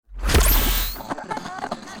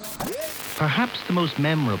perhaps the most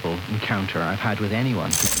memorable encounter I've had with anyone.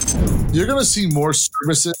 You're going to see more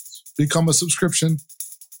services become a subscription.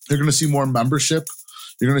 You're going to see more membership.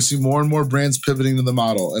 You're going to see more and more brands pivoting to the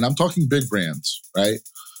model. And I'm talking big brands, right?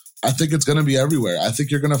 I think it's going to be everywhere. I think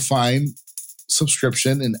you're going to find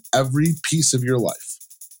subscription in every piece of your life.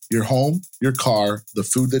 Your home, your car, the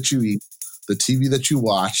food that you eat, the TV that you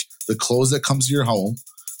watch, the clothes that comes to your home.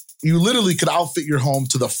 You literally could outfit your home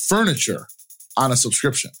to the furniture on a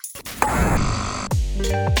subscription.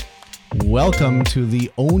 Welcome to the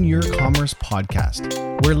Own Your Commerce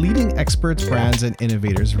podcast, where leading experts, brands, and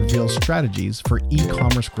innovators reveal strategies for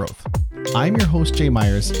e-commerce growth. I'm your host, Jay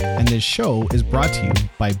Myers, and this show is brought to you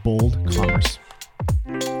by Bold Commerce.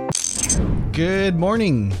 Good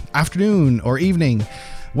morning, afternoon, or evening,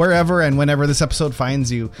 wherever and whenever this episode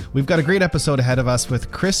finds you. We've got a great episode ahead of us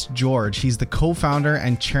with Chris George. He's the co-founder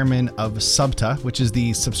and chairman of SUBTA, which is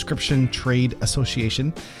the Subscription Trade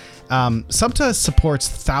Association. SUBTA supports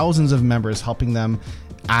thousands of members, helping them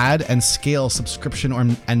add and scale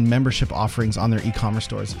subscription and membership offerings on their e-commerce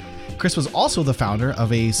stores. Chris was also the founder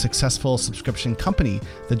of a successful subscription company,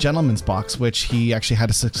 The Gentleman's Box, which he actually had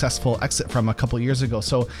a successful exit from a couple years ago.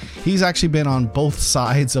 So he's actually been on both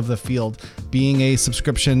sides of the field, being a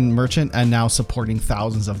subscription merchant and now supporting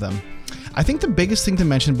thousands of them. I think the biggest thing to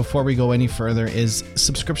mention before we go any further is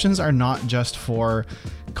subscriptions are not just for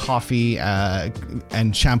coffee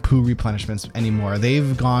and shampoo replenishments anymore.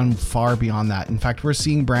 They've gone far beyond that. In fact, we're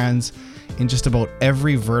seeing brands in just about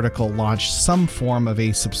every vertical launch some form of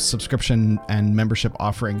a subscription and membership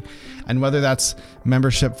offering. And whether that's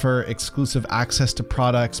membership for exclusive access to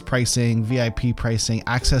products, pricing, VIP pricing,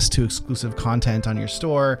 access to exclusive content on your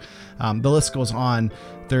store, the list goes on.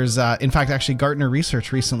 There's, in fact, actually Gartner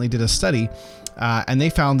Research recently did a study and they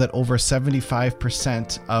found that over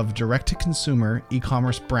 75% of direct-to-consumer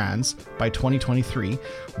e-commerce brands by 2023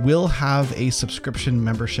 will have a subscription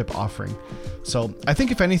membership offering. So I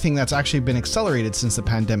think if anything, that's actually been accelerated since the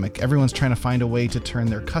pandemic. Everyone's trying to find a way to turn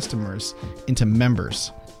their customers into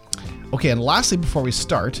members. Okay, and lastly, before we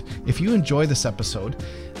start, if you enjoy this episode,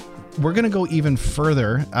 we're going to go even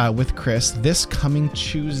further with Chris this coming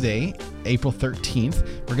Tuesday, April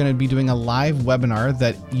 13th. We're going to be doing a live webinar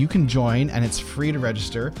that you can join, and it's free to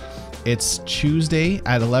register. It's Tuesday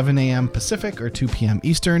at 11 a.m. Pacific or 2 p.m.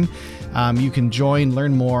 Eastern. You can join,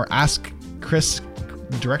 learn more, ask Chris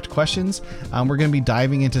direct questions. We're going to be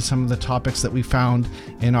diving into some of the topics that we found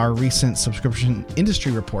in our recent subscription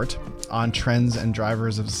industry report on trends and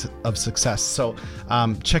drivers of success. So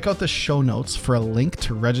check out the show notes for a link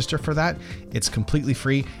to register for that. It's completely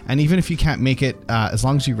free. And even if you can't make it, as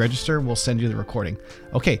long as you register, we'll send you the recording.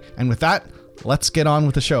 Okay. And with that, let's get on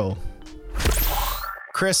with the show.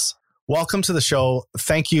 Chris, welcome to the show.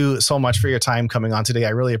 Thank you so much for your time coming on today. I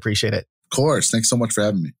really appreciate it. Of course. Thanks so much for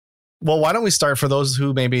having me. Well, why don't we start for those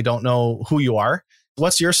who maybe don't know who you are?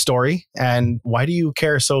 What's your story and why do you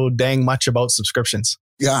care so dang much about subscriptions?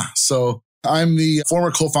 Yeah. So I'm the former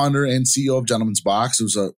co-founder and CEO of Gentleman's Box. It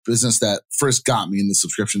was a business that first got me in the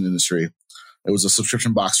subscription industry. It was a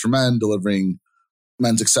subscription box for men, delivering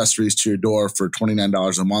men's accessories to your door for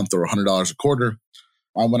 $29 a month or $100 a quarter.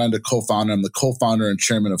 I went on to co-founder. I'm the co-founder and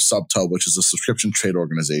chairman of SUBTA, which is a subscription trade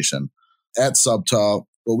organization. At SUBTA,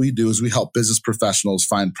 what we do is we help business professionals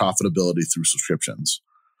find profitability through subscriptions.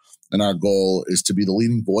 And our goal is to be the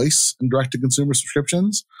leading voice in direct-to-consumer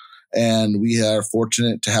subscriptions. And we are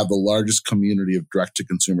fortunate to have the largest community of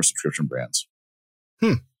direct-to-consumer subscription brands.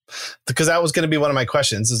 Because that was going to be one of my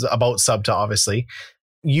questions is about SUBTA, obviously.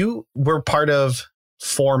 You were part of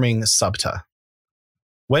forming SUBTA.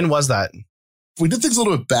 When was that? We did things a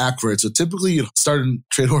little bit backwards. So typically you'd start a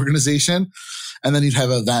trade organization and then you'd have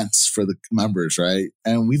events for the members, right?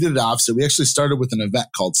 And we did it opposite. We actually started with an event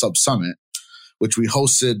called Sub Summit, which we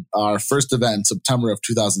hosted our first event in September of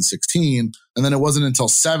 2016. And then it wasn't until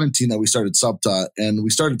 17 that we started SUBTA. And we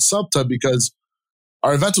started SUBTA because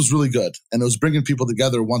our event was really good and it was bringing people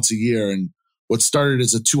together once a year. And what started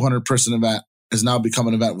as a 200-person event has now become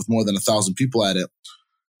an event with more than 1,000 people at it.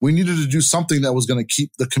 We needed to do something that was going to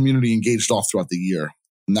keep the community engaged all throughout the year.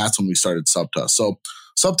 And that's when we started SUBTA. So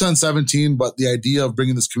SUBTA in 17, but the idea of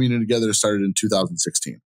bringing this community together started in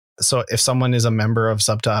 2016. So if someone is a member of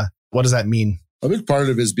SUBTA, what does that mean? A big part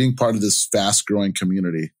of it is being part of this fast-growing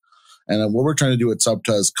community. And what we're trying to do at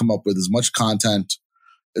SUBTA is come up with as much content,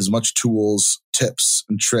 as much tools, tips,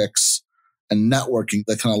 and tricks, and networking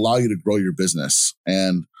that can allow you to grow your business.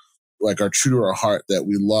 And like our true to our heart that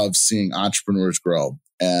we love seeing entrepreneurs grow.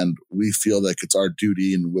 And we feel like it's our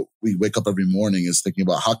duty, and we wake up every morning is thinking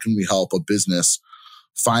about how can we help a business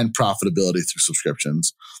find profitability through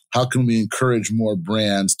subscriptions? How can we encourage more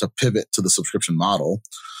brands to pivot to the subscription model?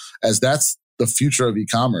 as that's the future of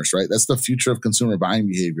e-commerce, right? That's the future of consumer buying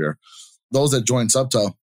behavior. Those that join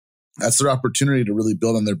Subta, that's their opportunity to really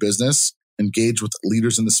build on their business, engage with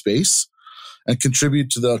leaders in the space, and contribute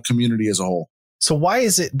to the community as a whole. So why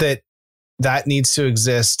is it that needs to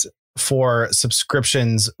exist for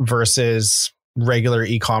subscriptions versus regular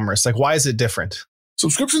e-commerce? Like, why is it different?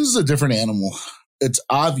 Subscriptions is a different animal. It's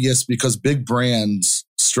obvious because big brands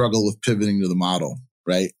struggle with pivoting to the model,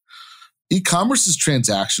 right? E-commerce is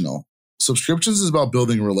transactional. Subscriptions is about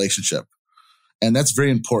building a relationship. And that's very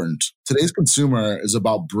important. Today's consumer is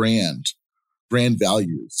about brand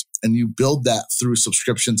values. And you build that through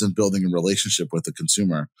subscriptions and building a relationship with the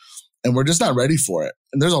consumer. And we're just not ready for it.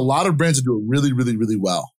 And there's a lot of brands that do it really, really, really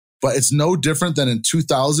well. But it's no different than in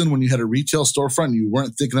 2000 when you had a retail storefront and you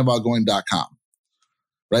weren't thinking about going .com,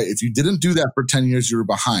 right? If you didn't do that for 10 years, you were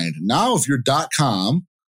behind. Now, if you're .com,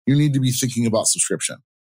 you need to be thinking about subscription.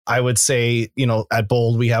 I would say, at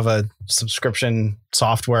Bold, we have a subscription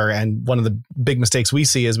software. And one of the big mistakes we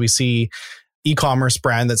see is we see e-commerce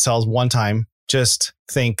brand that sells one time, just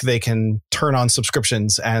think they can turn on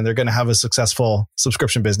subscriptions and they're going to have a successful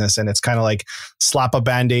subscription business. And it's kind of like slap a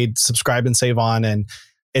Band-Aid, subscribe and save on. And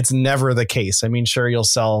it's never the case. I mean, sure, you'll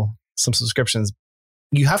sell some subscriptions.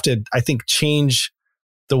 You have to, I think, change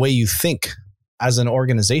the way you think as an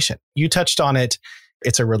organization. You touched on it.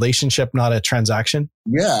 It's a relationship, not a transaction.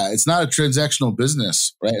 Yeah, it's not a transactional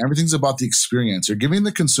business, right? Everything's about the experience. You're giving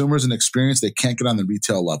the consumers an experience they can't get on the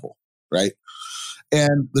retail level, right?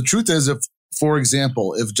 And the truth is, for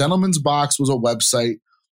example, if Gentleman's Box was a website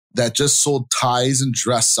that just sold ties and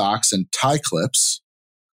dress socks and tie clips,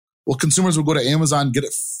 well, consumers would go to Amazon, get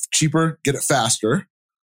it cheaper, get it faster,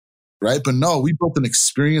 right? But no, we built an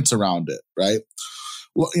experience around it, right?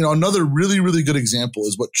 Well, another really, really good example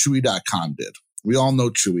is what Chewy.com did. We all know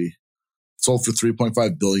Chewy. Sold for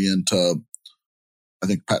 $3.5 billion to, I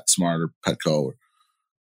think, PetSmart or Petco.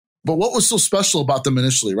 But what was so special about them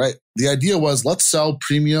initially, right? The idea was, let's sell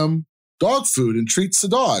premium dog food and treats to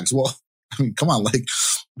dogs. Well, I mean, come on,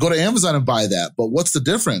 go to Amazon and buy that. But what's the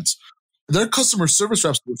difference? Their customer service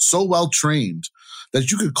reps were so well trained that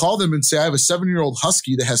you could call them and say, I have a 7-year-old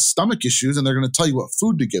husky that has stomach issues, and they're going to tell you what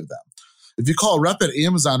food to give them. If you call a rep at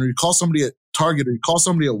Amazon or you call somebody at Target or you call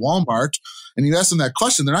somebody at Walmart and you ask them that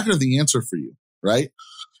question, they're not going to have the answer for you, right?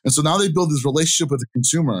 And so now they build this relationship with the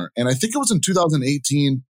consumer. And I think it was in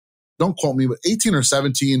 2018, don't quote me, but 18 or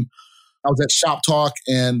 17, I was at Shop Talk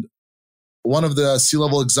and one of the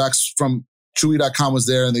C-level execs from Chewy.com was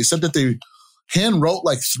there, and they said that they hand wrote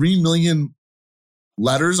 3 million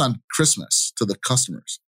letters on Christmas to the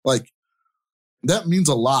customers. That means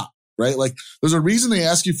a lot, right? There's a reason they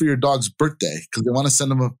ask you for your dog's birthday, because they want to send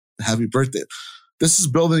them a happy birthday. This is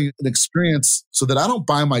building an experience so that I don't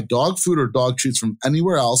buy my dog food or dog treats from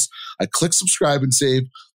anywhere else. I click subscribe and save,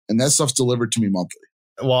 and that stuff's delivered to me monthly.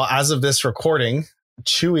 Well, as of this recording,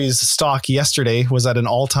 Chewy's stock yesterday was at an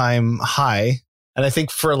all-time high. And I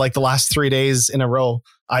think for the last 3 days in a row,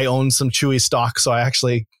 I own some Chewy stock. So I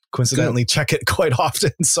actually coincidentally check it quite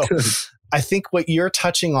often. So I think what you're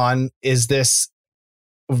touching on is this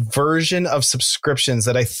version of subscriptions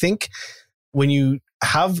that I think when you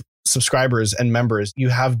have subscribers and members, you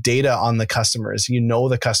have data on the customers,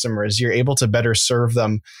 the customers, you're able to better serve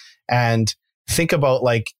them. And think about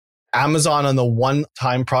Amazon on the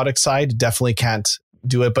one-time product side definitely can't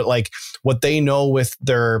do it. But what they know with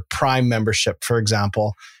their Prime membership, for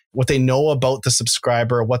example, what they know about the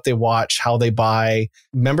subscriber, what they watch, how they buy,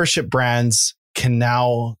 membership brands can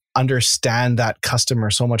now understand that customer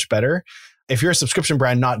so much better. If you're a subscription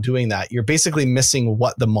brand not doing that, you're basically missing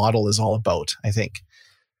what the model is all about, I think.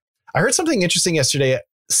 I heard something interesting yesterday.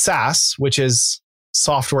 SaaS, which is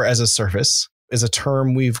software as a service, is a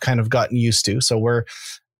term we've kind of gotten used to. So we're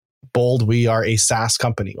Bold, we are a SaaS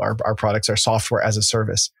company. Our products are software as a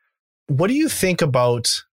service. What do you think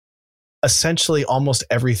about essentially almost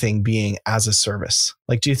everything being as a service?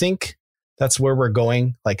 Do you think that's where we're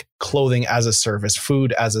going? Clothing as a service,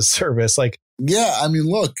 food as a service? Yeah, I mean,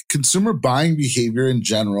 look, consumer buying behavior in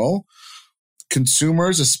general,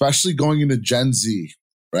 consumers, especially going into Gen Z,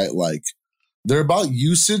 right? They're about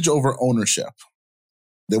usage over ownership.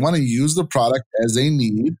 They want to use the product as they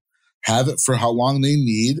need, have it for how long they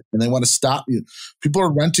need, and they want to stop. People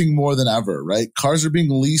are renting more than ever, right? Cars are being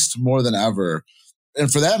leased more than ever.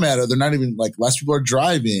 And for that matter, they're not even less people are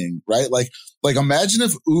driving, right? Imagine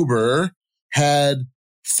if Uber had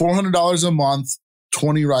 $400 a month,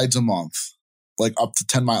 20 rides a month, up to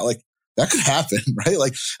 10 miles. That could happen, right?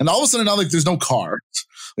 And all of a sudden now, there's no car.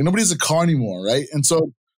 Nobody has a car anymore, right? And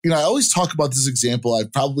so, I always talk about this example.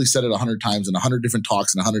 I've probably said it 100 times in 100 different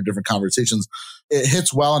talks and 100 different conversations. it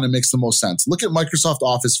hits well and it makes the most sense. Look at Microsoft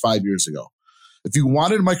Office 5 years ago. If you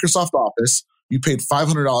wanted Microsoft Office, you paid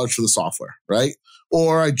 $500 for the software, right?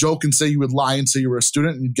 Or I joke and say you would lie and say you were a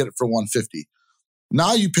student and you'd get it for $150.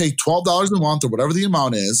 Now you pay $12 a month or whatever the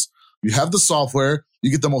amount is. You have the software. You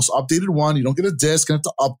get the most updated one. You don't get a disc. You don't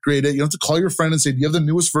have to upgrade it. You don't have to call your friend and say, do you have the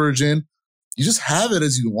newest version? You just have it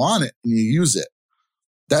as you want it and you use it.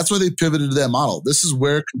 That's why they pivoted to that model. This is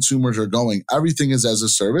where consumers are going. Everything is as a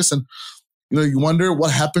service. And you wonder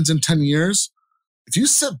what happens in 10 years. If you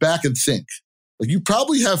sit back and think, like you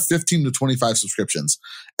probably have 15 to 25 subscriptions.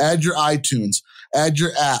 Add your iTunes, add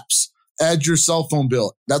your apps, add your cell phone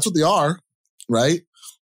bill. That's what they are, right?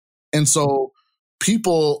 And so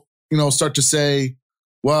people, start to say,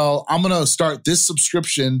 well, I'm going to start this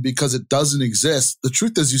subscription because it doesn't exist. The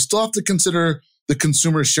truth is you still have to consider the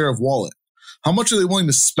consumer's share of wallet. How much are they willing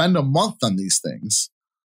to spend a month on these things?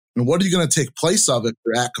 And what are you going to take place of if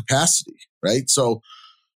they're at capacity, right? So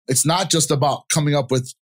it's not just about coming up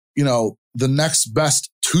with, the next best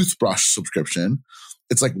toothbrush subscription.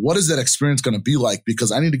 It's like, what is that experience going to be like? Because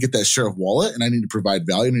I need to get that share of wallet and I need to provide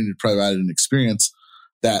value and I need to provide an experience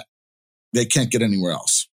that they can't get anywhere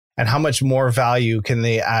else. And how much more value can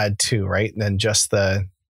they add to, right? Than just the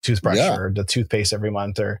toothbrush or the toothpaste every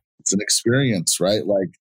month it's an experience, right?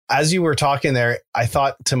 Like, as you were talking there, I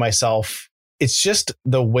thought to myself, it's just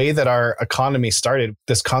the way that our economy started,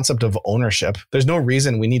 this concept of ownership. There's no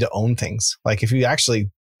reason we need to own things. Like if you actually,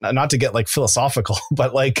 not to get like philosophical,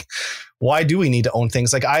 but like, why do we need to own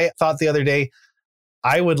things? Like I thought the other day,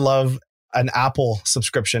 I would love an Apple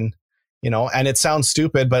subscription, and it sounds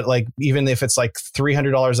stupid, but like, even if it's like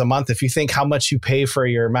 $300 a month, if you think how much you pay for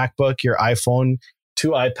your MacBook, your iPhone, 2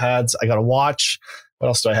 iPads, I got a watch. What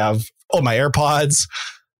else do I have? Oh, my AirPods.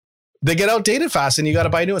 They get outdated fast and you got to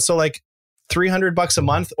buy new ones. So like $300 a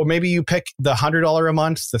month, or maybe you pick the $100 a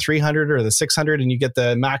month, the $300 or the $600 and you get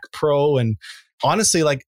the Mac Pro. And honestly,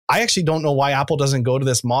 like, I actually don't know why Apple doesn't go to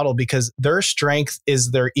this model because their strength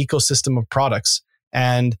is their ecosystem of products.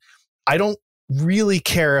 And I don't really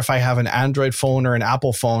care if I have an Android phone or an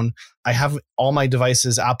Apple phone. I have all my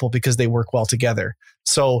devices Apple because they work well together.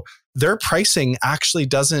 So their pricing actually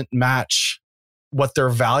doesn't match what their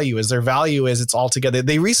value is. Their value is it's all together.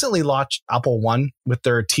 They recently launched Apple One with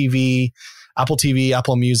their TV,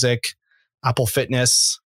 Apple Music, Apple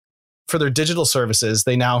Fitness. For their digital services,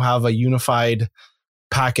 they now have a unified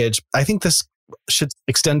package. I think this should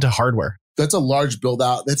extend to hardware. That's a large build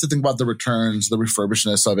out. That's the thing about the returns, the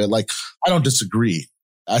refurbishedness of it. Like, I don't disagree.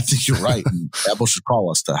 I think you're right. And Apple should call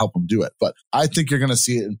us to help them do it. But I think you're going to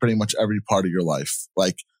see it in pretty much every part of your life.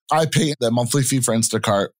 Like, I pay the monthly fee for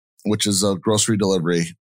Instacart, which is a grocery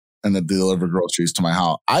delivery, and they deliver groceries to my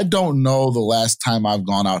house. I don't know the last time I've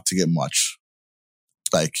gone out to get much.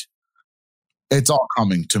 Like, it's all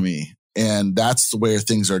coming to me. And that's where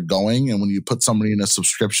things are going. And when you put somebody in a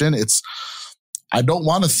subscription, I don't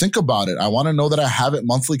want to think about it. I want to know that I have it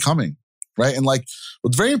monthly coming, right? And like,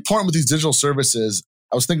 what's very important with these digital services,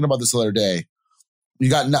 I was thinking about this the other day. You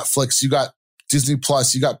got Netflix, you got Disney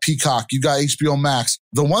Plus, you got Peacock, you got HBO Max.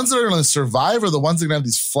 The ones that are going to survive are the ones that are going to have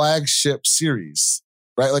these flagship series,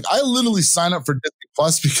 right? Like, I literally sign up for Disney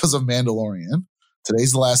Plus because of Mandalorian.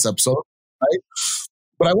 Today's the last episode, right?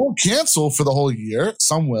 But I won't cancel for the whole year.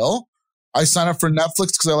 Some will. I sign up for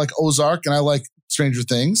Netflix because I like Ozark and I like Stranger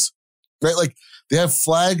Things, right? Like, they have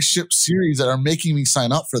flagship series that are making me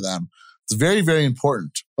sign up for them. It's very, very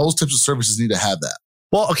important. Those types of services need to have that.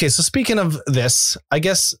 Well, okay. So speaking of this, I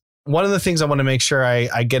guess one of the things I want to make sure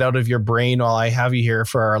I get out of your brain while I have you here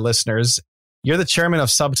for our listeners, you're the chairman of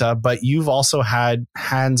Subta, but you've also had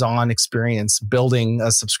hands-on experience building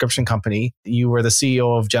a subscription company. You were the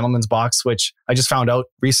CEO of Gentleman's Box, which I just found out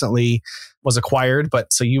recently was acquired.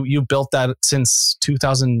 But so you built that since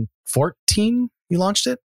 2014, you launched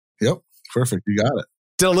it? Yep. Perfect. You got it.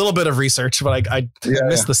 Did a little bit of research, but I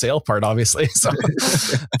missed the sale part, obviously. So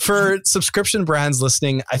for subscription brands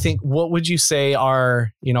listening, I think what would you say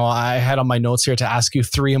are, I had on my notes here to ask you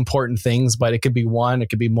 3 important things, but it could be 1, it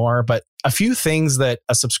could be more, but a few things that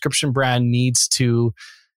a subscription brand needs to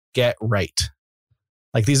get right.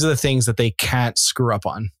 Like, these are the things that they can't screw up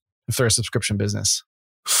on if they're a subscription business.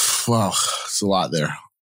 Well, it's a lot there.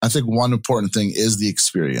 I think one important thing is the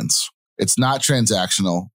experience. It's not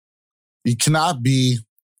transactional. You cannot be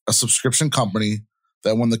a subscription company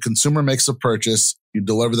that when the consumer makes a purchase, you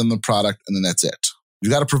deliver them the product and then that's it. You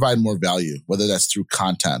got to provide more value, whether that's through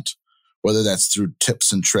content, whether that's through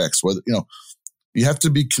tips and tricks, whether, you have to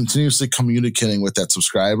be continuously communicating with that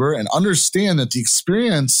subscriber and understand that the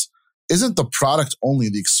experience isn't the product only.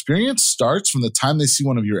 The experience starts from the time they see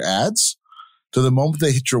one of your ads to the moment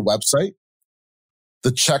they hit your website, the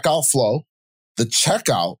checkout flow, the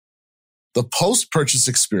checkout, the post-purchase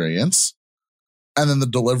experience, and then the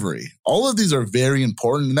delivery. All of these are very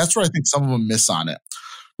important. And that's where I think some of them miss on it.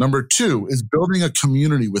 Number 2 is building a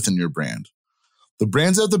community within your brand. The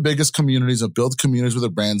brands that have the biggest communities and build communities with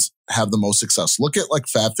their brands have the most success. Look at like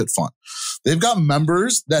FabFitFun. They've got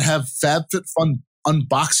members that have FabFitFun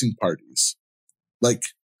unboxing parties. Like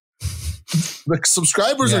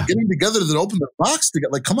subscribers are getting together to open their box to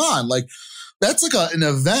get, like, come on. Like, that's like an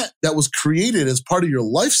event that was created as part of your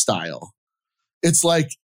lifestyle. It's like,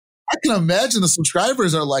 I can imagine the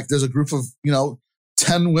subscribers are like, there's a group of,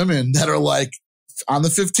 10 women that are like, on the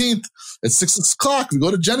 15th at 6 o'clock, we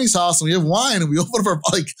go to Jenny's house and we have wine and we open up our,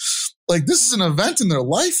 like this is an event in their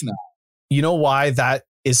life now. You know why that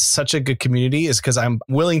is such a good community is because I'm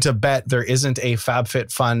willing to bet there isn't a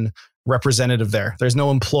FabFitFun representative there. There's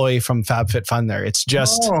no employee from FabFitFun there. It's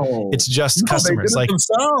just customers. They did it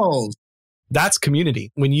themselves. That's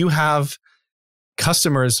community. When you have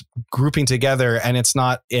customers grouping together and it's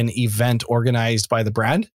not an event organized by the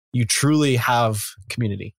brand, you truly have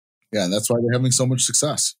community. Yeah, and that's why they're having so much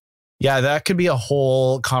success. Yeah, that could be a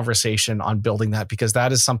whole conversation on building that, because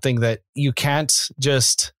that is something that you can't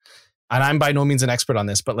just, and I'm by no means an expert on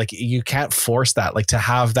this, but like you can't force that, like to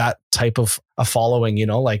have that type of a following,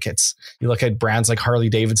 like you look at brands like Harley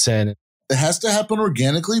Davidson. It has to happen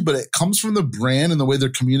organically, but it comes from the brand and the way they're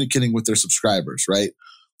communicating with their subscribers, right?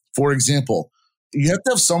 For example, you have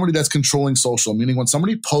to have somebody that's controlling social, meaning when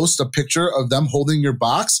somebody posts a picture of them holding your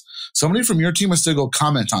box, somebody from your team has to go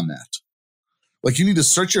comment on that. Like, you need to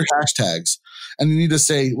search your hashtags and you need to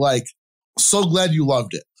say, like, so glad you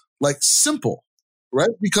loved it. Like, simple, right?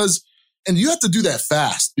 And you have to do that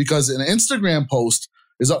fast because an Instagram post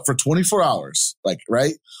is up for 24 hours, like,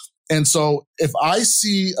 right? And so if I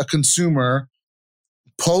see a consumer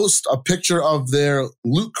post a picture of their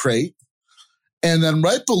Loot Crate and then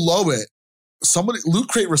right below it, Loot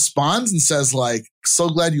Crate responds and says, like, so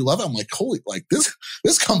glad you love it. I'm like, holy, like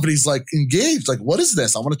this company's like engaged. Like, what is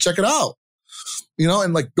this? I want to check it out.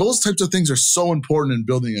 And like those types of things are so important in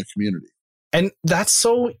building a community. And that's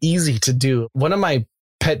so easy to do. One of my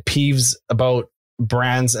pet peeves about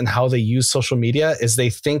brands and how they use social media is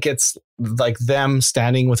they think it's like them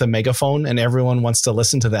standing with a megaphone and everyone wants to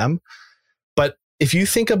listen to them. But if you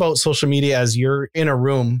think about social media as you're in a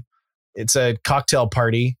room, it's a cocktail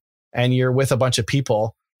party, and you're with a bunch of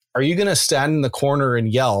people, are you going to stand in the corner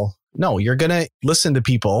and yell? No, you're going to listen to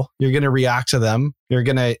people. You're going to react to them. You're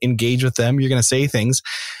going to engage with them. You're going to say things.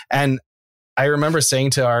 And I remember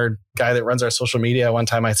saying to our guy that runs our social media one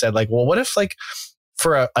time, I said, like, well, what if like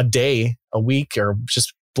for a day, a week, or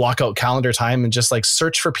just block out calendar time and just like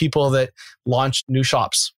search for people that launch new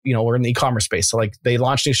shops. We're in the e-commerce space. So like they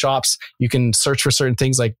launch new shops. You can search for certain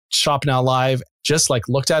things like Shop Now Live, just like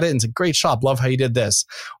looked at it and it's a great shop. Love how you did this.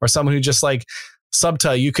 Or someone who just like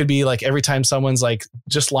Subta, you could be like, every time someone's like,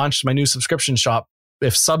 just launched my new subscription shop,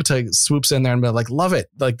 if Subta swoops in there and be like, love it.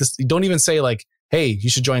 Like this, you don't even say like, hey, you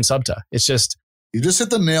should join Subta. It's just, you just hit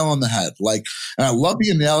the nail on the head. Like, and I love the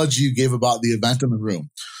analogy you gave about the event in the room.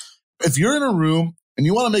 If you're in a room and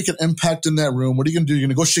you want to make an impact in that room, what are you going to do? You're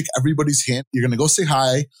going to go shake everybody's hand. You're going to go say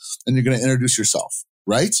hi and you're going to introduce yourself,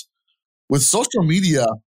 right? With social media,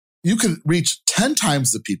 you can reach 10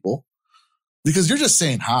 times the people because you're just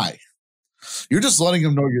saying hi. You're just letting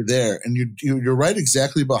them know you're there. And you're right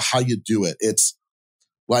exactly about how you do it. It's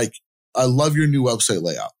like, I love your new website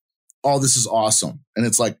layout. Oh, this is awesome. And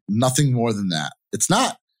it's like nothing more than that. It's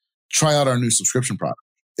not try out our new subscription product.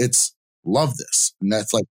 It's love this. And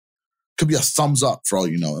that's like, could be a thumbs up for all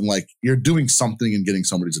you know. And like, you're doing something and getting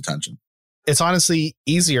somebody's attention. It's honestly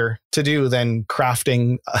easier to do than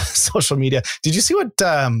crafting social media. Did you see what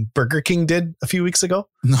Burger King did a few weeks ago?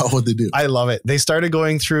 No, what'd they do? I love it. They started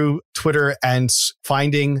going through Twitter and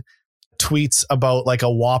finding tweets about like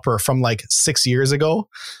a Whopper from like 6 years ago.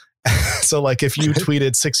 So like if you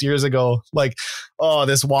tweeted 6 years ago, like, oh,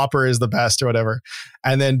 this Whopper is the best or whatever.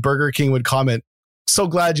 And then Burger King would comment, so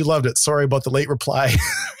glad you loved it. Sorry about the late reply.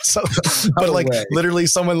 But like literally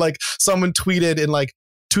someone tweeted in like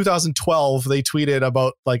 2012, they tweeted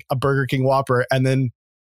about like a Burger King Whopper, and then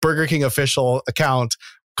Burger King official account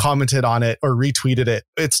commented on it or retweeted it.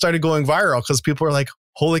 It started going viral because people were like,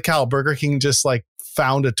 holy cow, Burger King just like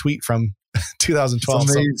found a tweet from 2012.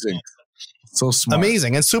 It's amazing. So smart.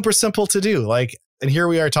 Amazing and super simple to do. Like, and here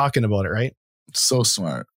we are talking about it, right? So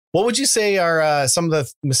smart. What would you say are some of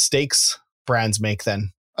the mistakes brands make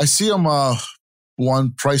then? I see them,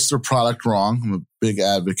 one, price their product wrong. I'm a big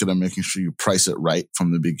advocate of making sure you price it right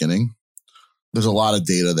from the beginning. There's a lot of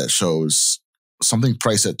data that shows something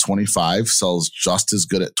priced at 25 sells just as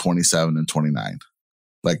good at 27 and 29.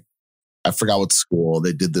 Like, I forgot what school.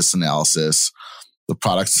 They did this analysis. The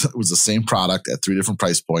product was the same product at 3 different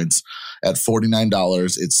price points. At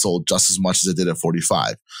 $49, it sold just as much as it did at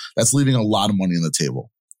 $45. That's leaving a lot of money on the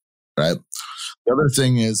table, right? The other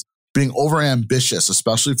thing is being overambitious,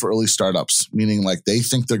 especially for early startups, meaning like they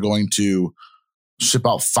think they're going to ship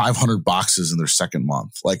out 500 boxes in their second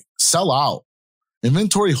month. Like, sell out.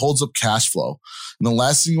 Inventory holds up cash flow. And the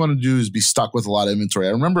last thing you want to do is be stuck with a lot of inventory.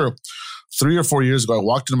 I remember 3 or 4 years ago, I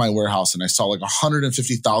walked into my warehouse and I saw like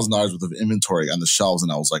 $150,000 worth of inventory on the shelves.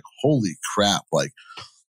 And I was like, holy crap. Like,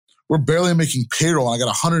 we're barely making payroll. And I got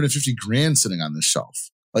 150 grand sitting on this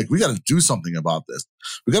shelf. Like, we got to do something about this.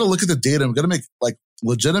 We got to look at the data. And we got to make like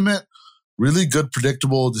legitimate, really good,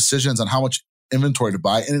 predictable decisions on how much inventory to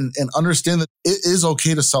buy and understand that it is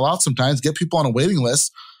okay to sell out sometimes, get people on a waiting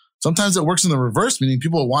list. Sometimes it works in the reverse, meaning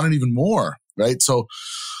people want it even more, right? So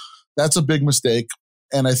that's a big mistake.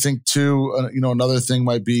 And I think too, another thing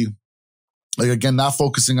might be, like, again, not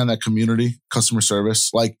focusing on that community, customer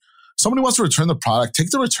service. Like, somebody wants to return the product,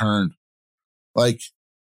 take the return. Like,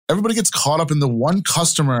 everybody gets caught up in the one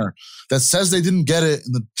customer that says they didn't get it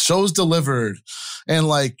and the show's delivered. And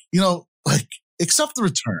accept the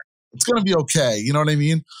return. It's going to be okay. You know what I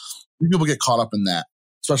mean? People get caught up in that,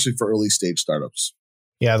 especially for early stage startups.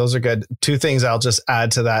 Yeah, those are good. 2 things I'll just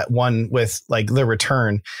add to that. One with like the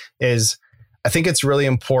return is, I think it's really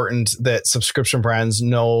important that subscription brands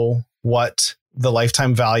know what the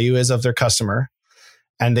lifetime value is of their customer,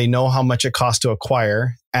 and they know how much it costs to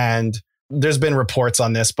acquire. And there's been reports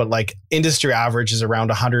on this, but like industry average is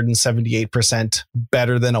around 178%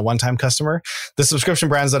 better than a one-time customer. The subscription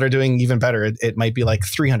brands that are doing even better, it might be like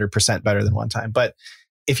 300% better than one time. But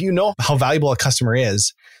if you know how valuable a customer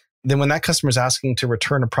is, then when that customer is asking to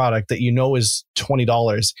return a product that you know is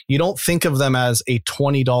 $20, you don't think of them as a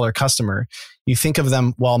 $20 customer. You think of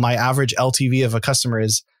them, well, my average LTV of a customer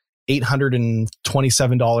is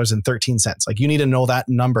 $827.13. Like, you need to know that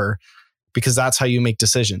number, because that's how you make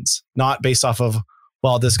decisions, not based off of,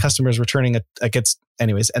 well, this customer is returning it. Like, it's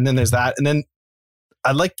anyways. And then there's that. And then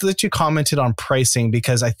I like that you commented on pricing,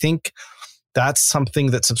 because I think that's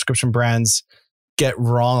something that subscription brands get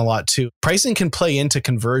wrong a lot too. Pricing can play into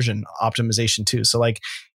conversion optimization too. So like,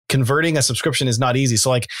 converting a subscription is not easy.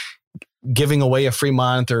 So like, giving away a free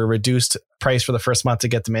month or a reduced price for the first month to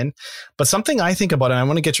get them in. But something I think about, and I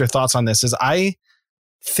want to get your thoughts on this, is I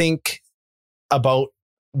think about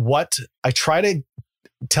what I try to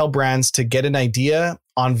tell brands to get an idea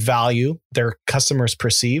on value their customers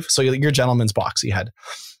perceive. So your gentleman's box you had,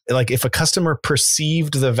 like, if a customer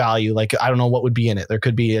perceived the value, like, I don't know what would be in it. There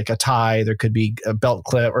could be like a tie, there could be a belt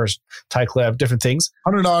clip or tie clip, different things.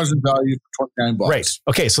 $100 in value for $29. Right.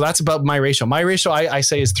 Okay. So that's about my ratio. My ratio, I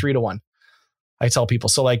say, is 3-1. I tell people.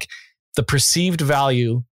 So like, the perceived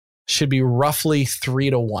value should be roughly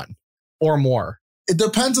 3-1 or more. It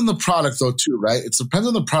depends on the product though too, right? It depends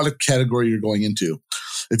on the product category you're going into.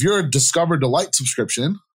 If you're a Discover Delight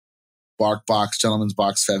subscription, BarkBox, Gentleman's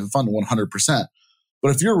Box, Fab and Fun, 100%.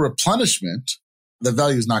 But if you're a replenishment, the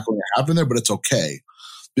value is not going to happen there, but it's okay,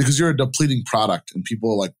 because you're a depleting product and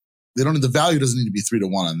people like, the value doesn't need to be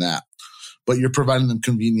 3-1 on that, but you're providing them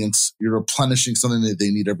convenience. You're replenishing something that they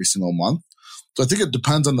need every single month. So I think it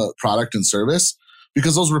depends on the product and service,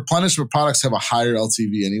 because those replenishment products have a higher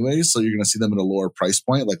LTV anyway. So you're going to see them at a lower price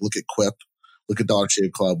point. Like, look at Quip, look at Dollar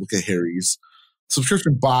Shave Club, look at Harry's.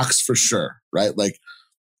 Subscription box for sure, right? Like,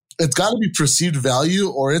 it's got to be perceived value,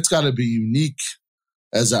 or it's got to be unique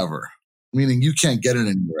as ever, meaning you can't get it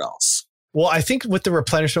anywhere else. Well, I think with the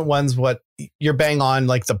replenishment ones, what you're bang on,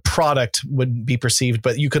 like, the product would be perceived,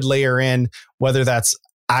 but you could layer in whether that's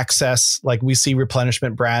access. Like, we see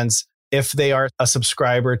replenishment brands, if they are a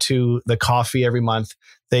subscriber to the coffee every month,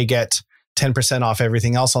 they get 10% off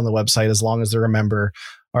everything else on the website as long as they're a member,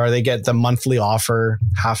 or they get the monthly offer,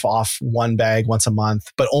 half off one bag once a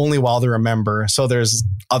month, but only while they're a member. So there's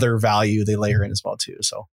other value they layer in as well too.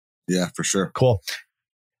 So yeah, for sure. Cool.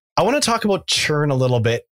 I want to talk about churn a little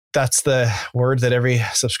bit. That's the word that every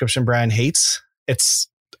subscription brand hates. It's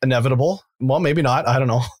inevitable. Well, maybe not. I don't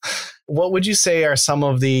know. What would you say are some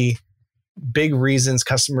of the big reasons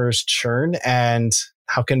customers churn, and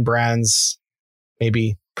how can brands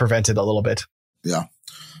maybe prevent it a little bit? Yeah.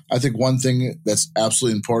 I think one thing that's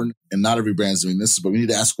absolutely important, and not every brand's doing this, but we need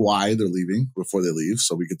to ask why they're leaving before they leave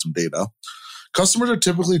so we get some data. Customers are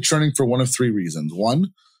typically churning for one of 3 reasons. 1,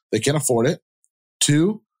 they can't afford it.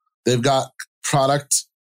 2, they've got product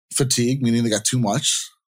fatigue, meaning they got too much.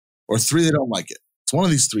 Or 3, they don't like it. It's one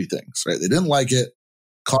of these 3 things, right? They didn't like it,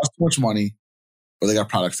 cost too much money, or they got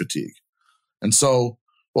product fatigue. And so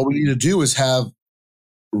what we need to do is have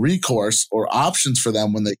recourse or options for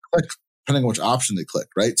them when they click depending on which option they click,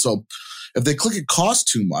 right? So if they click it costs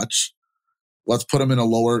too much, let's put them in a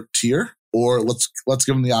lower tier, or let's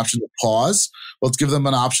give them the option to pause. Let's give them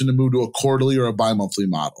an option to move to a quarterly or a bi-monthly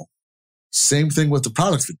model. Same thing with the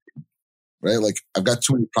product fatigue, right? Like I've got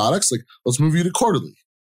too many products, like let's move you to quarterly.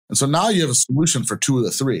 And so now you have a solution for 2 of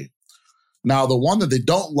the 3. Now the one that they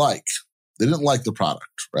didn't like the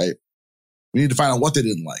product, right? We need to find out what they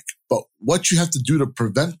didn't like. But what you have to do to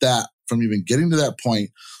prevent that from even getting to that point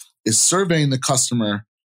is surveying the customer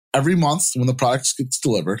every month when the product gets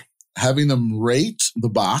delivered, having them rate the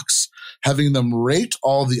box, having them rate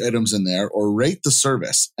all the items in there or rate the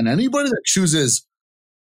service. And anybody that chooses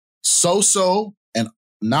so-so and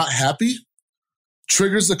not happy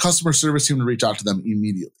triggers the customer service team to reach out to them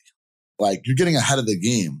immediately. Like you're getting ahead of the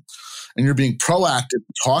game and you're being proactive,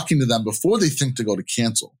 talking to them before they think to go to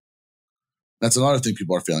cancel. That's another thing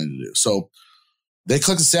people are failing to do. So they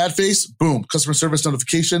click the sad face, boom, customer service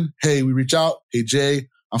notification. Hey, we reach out. Hey, Jay,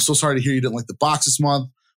 I'm so sorry to hear you didn't like the box this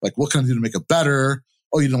month. Like, what can I do to make it better?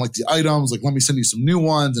 Oh, you didn't like the items. Like, let me send you some new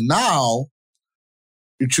ones. And now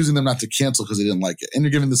you're choosing them not to cancel because they didn't like it. And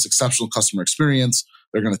you're giving this exceptional customer experience.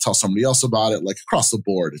 They're going to tell somebody else about it. Like across the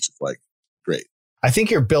board, it's just like, great. I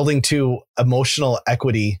think you're building to emotional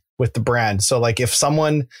equity with the brand. So like if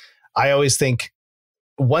someone, I always think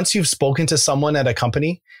once you've spoken to someone at a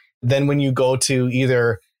company, then when you go to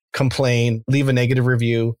either complain, leave a negative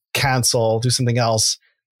review, cancel, do something else,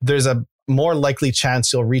 there's a more likely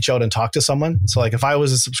chance you'll reach out and talk to someone. So like if I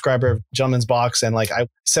was a subscriber of Gentleman's Box and like I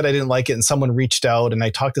said I didn't like it and someone reached out and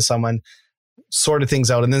I talked to someone, sorted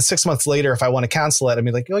things out. And then 6 months later, if I want to cancel it, I'd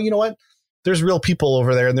be like, oh, you know what? There's real people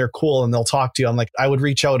over there and they're cool and they'll talk to you. I'm like, I would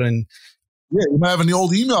reach out and... Yeah, you might have an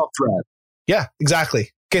old email thread. Yeah,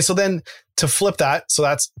 exactly. Okay, so then to flip that, so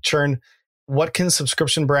that's churn. What can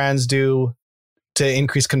subscription brands do to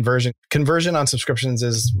increase conversion? Conversion on subscriptions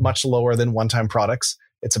is much lower than one-time products.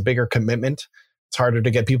 It's a bigger commitment. It's harder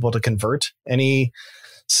to get people to convert. Any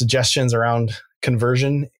suggestions around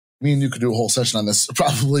conversion? I mean, you could do a whole session on this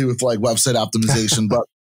probably with like website optimization. But,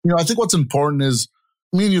 I think what's important is,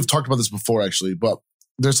 me and you've talked about this before actually, but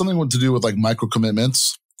there's something to do with like micro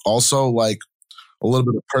commitments. Also like a little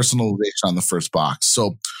bit of personalization on the first box.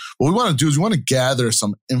 So what we want to do is we want to gather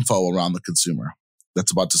some info around the consumer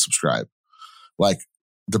that's about to subscribe. Like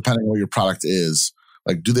depending on what your product is,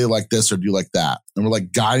 like do they like this or do you like that? And we're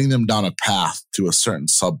like guiding them down a path to a certain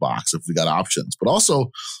sub box if we got options. But also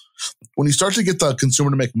when you start to get the consumer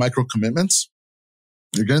to make micro commitments,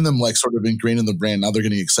 you're getting them like sort of ingrained in the brand. Now they're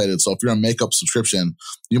getting excited. So if you're a makeup subscription,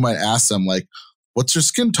 you might ask them like, what's your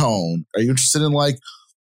skin tone? Are you interested in like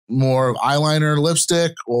more eyeliner,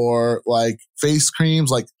 lipstick, or like face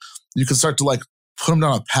creams? Like you can start to like put them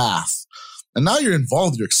down a path. And now you're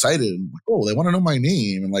involved, you're excited. And like, oh, they want to know my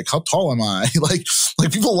name and like, how tall am I?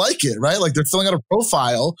 like people like it, right? Like they're filling out a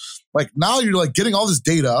profile. Like now you're like getting all this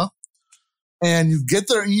data and you get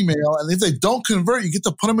their email. And if they don't convert, you get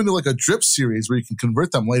to put them into like a drip series where you can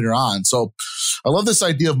convert them later on. So I love this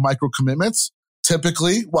idea of micro commitments.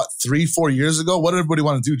 Typically, 3-4 years ago, what did everybody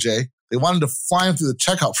want to do, Jay? They wanted to fly them through the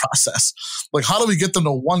checkout process. Like, how do we get them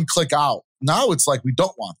to one click out? Now it's like, we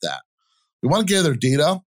don't want that. We want to gather their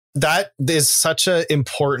data. That is such an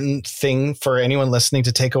important thing for anyone listening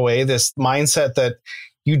to take away, this mindset that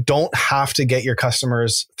you don't have to get your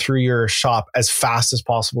customers through your shop as fast as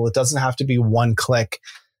possible. It doesn't have to be one click.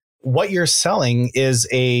 What you're selling is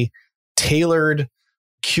a tailored,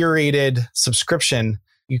 curated subscription.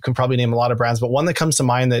 You can probably name a lot of brands, but one that comes to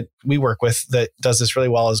mind that we work with that does this really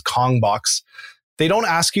well is Kongbox. They don't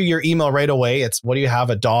ask you your email right away. It's what do you have,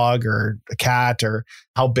 a dog or a cat, or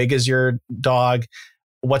how big is your dog?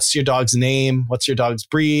 What's your dog's name? What's your dog's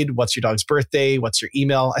breed? What's your dog's birthday? What's your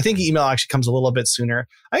email? I think email actually comes a little bit sooner.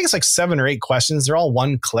 I think it's like 7 or 8 questions. They're all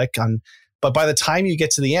one click on, but by the time you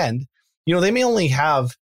get to the end, they may only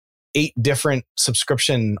have 8 different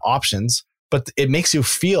subscription options, but it makes you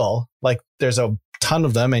feel like there's a ton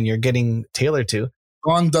of them and you're getting tailored to.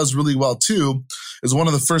 Gong does really well too, is one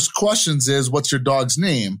of the first questions is, what's your dog's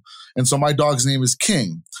name? And so my dog's name is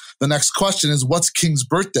King. The next question is, what's King's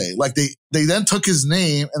birthday? Like they then took his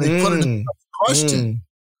name and they put it in the question.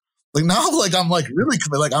 Like now, like I'm like really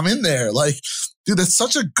like I'm in there. Like, dude, that's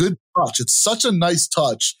such a good touch. It's such a nice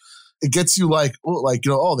touch. It gets you like,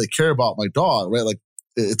 oh, they care about my dog, right? Like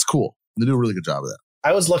it's cool. They do a really good job of that.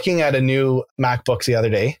 I was looking at a new MacBook the other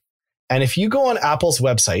day. And if you go on Apple's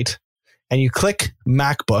website and you click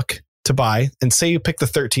MacBook to buy, and say you pick the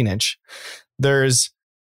 13-inch, there's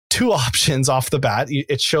 2 options off the bat.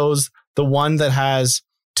 It shows the one that has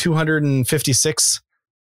 256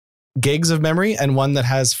 gigs of memory and one that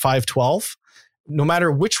has 512. no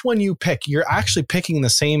matter which one you pick, you're actually picking the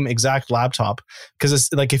same exact laptop. Because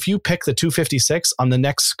it's like if you pick the 256 on the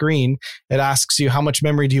next screen, it asks you how much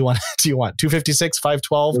memory do you want? 256,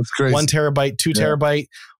 512, 1 terabyte, 2 terabyte,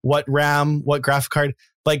 what RAM, what graphic card?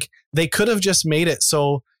 Like they could have just made it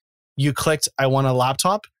so you clicked, I want a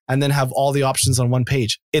laptop, and then have all the options on one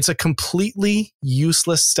page. It's a completely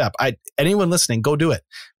useless step. Anyone listening, go do it.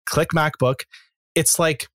 Click MacBook. It's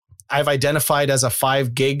like I've identified as a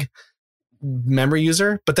 5 gig memory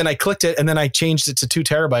user, but then I clicked it and then I changed it to 2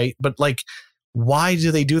 terabyte. But like, why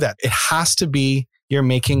do they do that? It has to be you're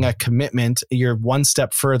making a commitment. You're one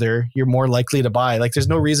step further. You're more likely to buy. Like there's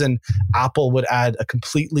no reason Apple would add a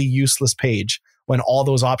completely useless page when all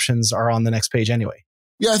those options are on the next page anyway.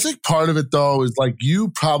 Yeah, I think part of it though is like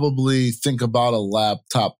you probably think about a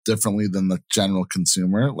laptop differently than the general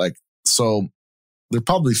consumer. Like, so they're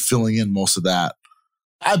probably filling in most of that.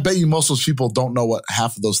 I bet you most of those people don't know what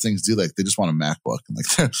half of those things do. Like they just want a MacBook and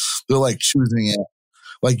like they're like choosing it.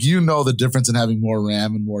 Like, you know, the difference in having more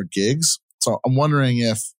RAM and more gigs. So I'm wondering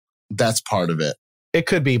if that's part of it. It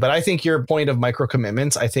could be, but I think your point of micro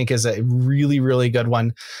commitments, I think is a really, really good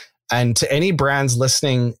one. And to any brands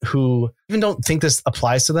listening who even don't think this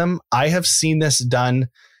applies to them, I have seen this done.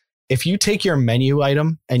 If you take your menu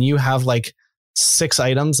item and you have like 6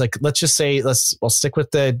 items, like let's just say, we'll stick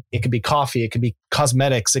with it could be coffee, it could be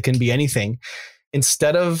cosmetics, it can be anything.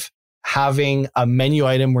 Instead of having a menu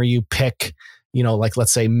item where you pick, you know, like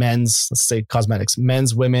let's say cosmetics,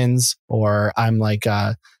 men's, women's, or I'm like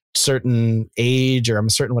a certain age or I'm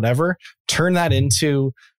a certain whatever, turn that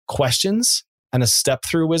into questions and a step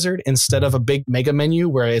through wizard instead of a big mega menu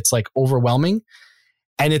where it's like overwhelming.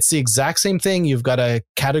 And it's the exact same thing. You've got a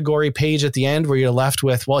category page at the end where you're left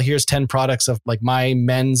with, well, here's 10 products of like my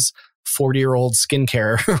men's 40-year-old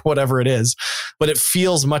skincare or whatever it is. But it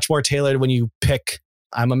feels much more tailored when you pick,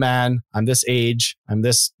 I'm a man, I'm this age, I'm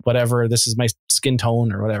this whatever, this is my skin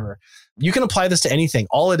tone or whatever. You can apply this to anything.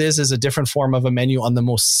 All it is a different form of a menu on the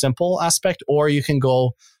most simple aspect, or you can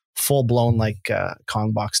go full blown like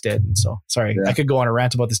Kongbox did. And so, sorry, I could go on a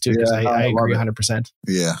rant about this too because I agree 100%.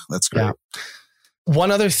 Yeah, that's great. Yeah.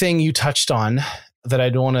 One other thing you touched on that I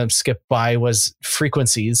don't want to skip by was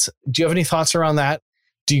frequencies. Do you have any thoughts around that?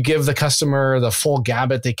 Do you give the customer the full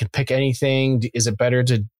gambit? They can pick anything. Is it better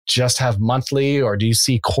to just have monthly, or do you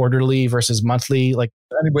see quarterly versus monthly? Like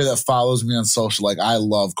anybody that follows me on social, like I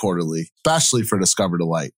love quarterly, especially for Discover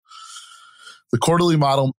Delight. The quarterly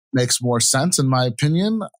model makes more sense in my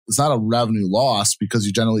opinion. It's not a revenue loss because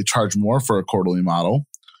you generally charge more for a quarterly model.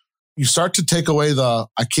 You start to take away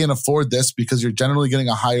I can't afford this because you're generally getting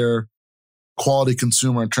a higher quality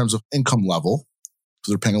consumer in terms of income level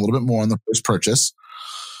because they're paying a little bit more on the first purchase.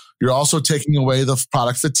 You're also taking away the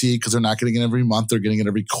product fatigue because they're not getting it every month. They're getting it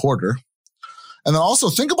every quarter. And then also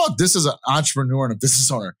think about this as an entrepreneur and a business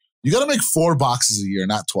owner. You got to make 4 boxes a year,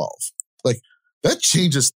 not 12. Like that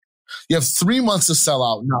changes. You have 3 months to sell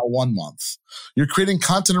out, not 1 month. You're creating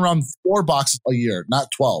content around 4 boxes a year, not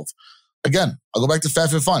 12. Again, I'll go back to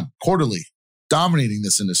FabFitFun, quarterly, dominating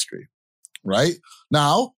this industry, right?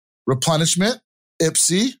 Now, replenishment,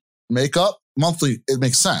 Ipsy, makeup, monthly, it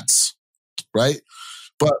makes sense, right?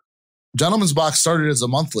 But Gentleman's Box started as a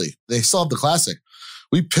monthly. They still have the classic.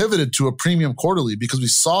 We pivoted to a premium quarterly because we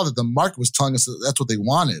saw that the market was telling us that that's what they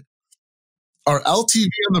wanted. Our LTV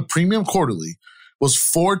on the premium quarterly was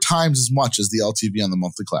 4 times as much as the LTV on the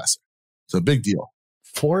monthly classic. It's a big deal.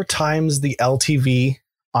 4 times the LTV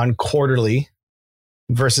on quarterly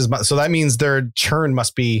versus, so that means their churn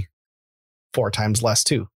must be 4 times less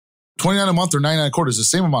too. $29 a month or $99 a quarter is the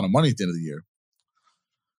same amount of money at the end of the year.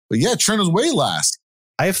 But yeah, churn is way less.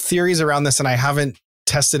 I have theories around this and I haven't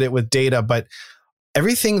tested it with data, but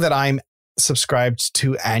everything that I'm subscribed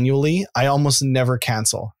to annually, I almost never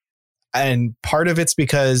cancel. And part of it's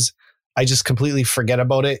because I just completely forget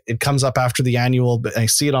about it. It comes up after the annual, but I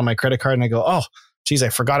see it on my credit card and I go, oh, geez, I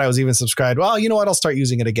forgot I was even subscribed. Well, you know what? I'll start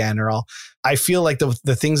using it again. Or I feel like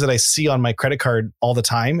the things that I see on my credit card all the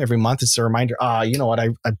time, every month, it's a reminder, you know what?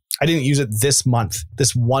 I didn't use it this month.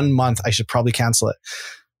 This 1 month, I should probably cancel it.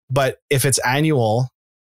 But if it's annual,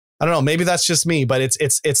 I don't know, maybe that's just me, but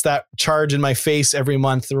it's that charge in my face every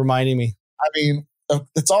month reminding me. I mean,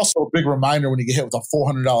 it's also a big reminder when you get hit with a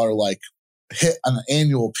 $400 like hit on the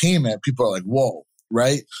annual payment. People are like, whoa,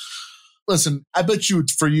 right? Listen, I bet you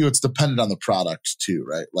for you, it's dependent on the product too,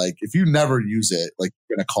 right? Like if you never use it, like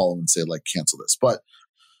you're going to call them and say like, cancel this. But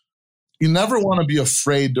you never want to be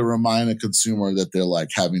afraid to remind a consumer that they're like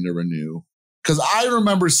having to renew. Because I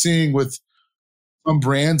remember seeing with some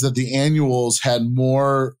brands that the annuals had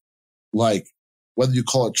more like whether you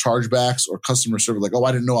call it chargebacks or customer service, like, oh,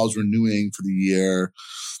 I didn't know I was renewing for the year.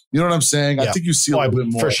 You know what I'm saying? Yeah. I think you see a little bit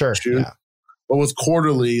more. For sure. Yeah. But with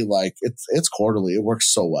quarterly, like it's quarterly. It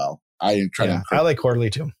works so well. I like quarterly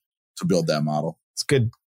too. To build that model. It's good.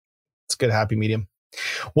 It's a good happy medium.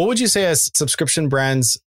 What would you say a subscription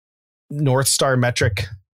brand's North Star metric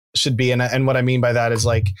should be? And what I mean by that is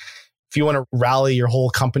like, if you want to rally your whole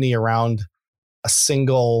company around a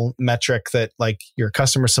single metric that like your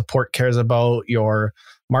customer support cares about, your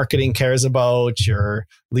marketing cares about, your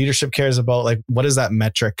leadership cares about, like what is that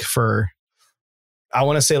metric for? I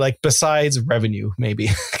want to say like besides revenue, maybe.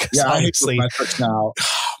 Yeah, obviously. I hate metrics now.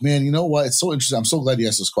 Man, you know what? It's so interesting. I'm so glad you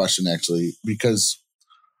asked this question actually, because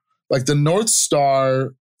like the North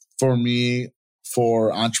Star for me,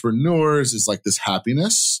 for entrepreneurs is like this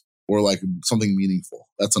happiness or like something meaningful.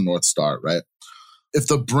 That's a North Star, right? If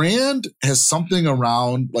the brand has something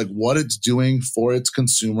around like what it's doing for its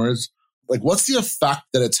consumers, like what's the effect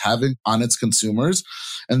that it's having on its consumers,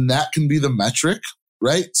 and that can be the metric,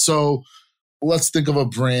 right? So let's think of a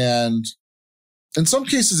brand. In some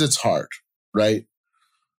cases, it's hard, right?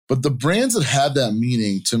 But the brands that have that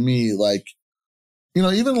meaning to me, like, you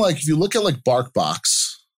know, even like if you look at like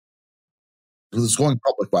BarkBox, it's going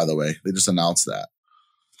public, by the way. They just announced that.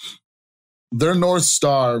 Their North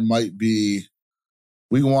Star might be,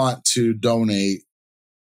 we want to donate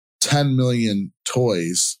 10 million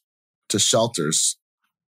toys to shelters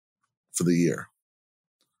for the year.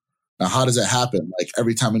 Now, how does that happen? Like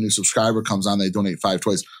every time a new subscriber comes on, they donate 5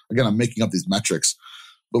 toys. Again, I'm making up these metrics,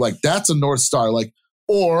 but like that's a North Star. Like,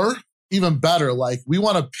 or even better, like we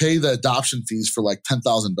want to pay the adoption fees for like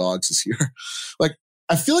 10,000 dogs this year. Like,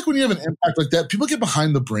 I feel like when you have an impact like that, people get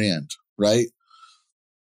behind the brand, right?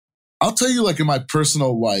 I'll tell you, like in my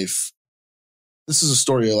personal life, this is a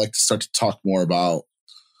story I like to start to talk more about.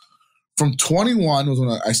 From 21 was when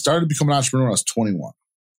I started becoming an entrepreneur when I was 21.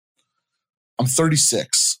 I'm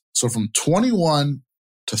 36. So from 21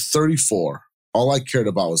 to 34, all I cared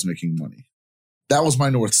about was making money. That was my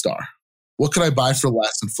North Star. What could I buy for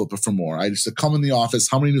less and flip it for more? I used to come in the office.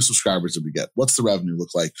 How many new subscribers did we get? What's the revenue look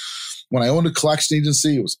like? When I owned a collection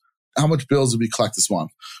agency, it was how much bills did we collect this month?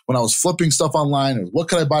 When I was flipping stuff online, it was what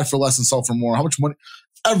could I buy for less and sell for more? How much money?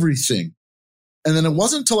 Everything. And then it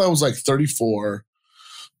wasn't until I was like 34,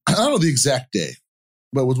 I don't know the exact day,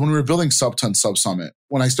 but it was when we were building Subta and Sub Summit,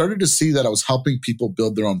 when I started to see that I was helping people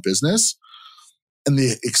build their own business and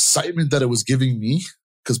the excitement that it was giving me,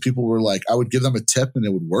 because people were like, I would give them a tip and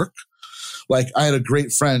it would work. Like I had a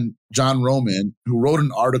great friend, John Roman, who wrote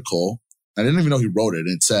an article. I didn't even know he wrote it.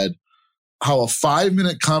 And it said how a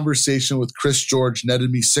 5-minute conversation with Chris George netted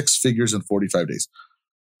me 6 figures in 45 days.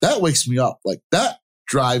 That wakes me up. Like that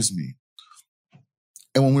drives me.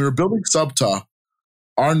 And when we were building Subta,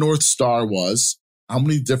 our North Star was how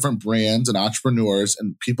many different brands and entrepreneurs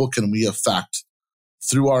and people can we affect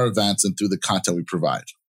through our events and through the content we provide,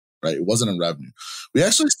 right? It wasn't a revenue. We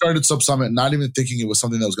actually started Sub Summit not even thinking it was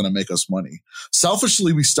something that was going to make us money.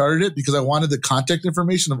 Selfishly, we started it because I wanted the contact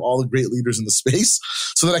information of all the great leaders in the space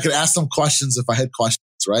so that I could ask them questions if I had questions,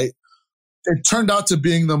 right? It turned out to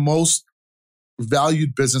being the most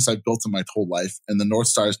valued business I've built in my whole life, and the North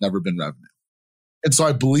Star has never been revenue. And so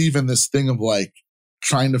I believe in this thing of like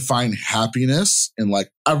trying to find happiness in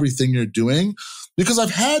like everything you're doing because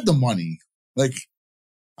I've had the money. Like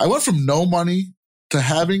I went from no money to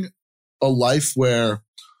having a life where,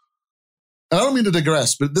 and I don't mean to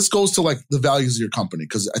digress, but this goes to like the values of your company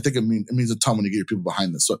because I think it means a ton when you get your people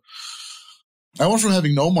behind this. So I went from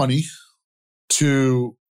having no money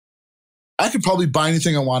to I could probably buy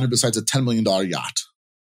anything I wanted besides a $10 million yacht.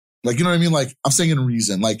 Like, you know what I mean? Like, I'm saying in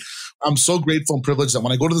reason. Like, I'm so grateful and privileged that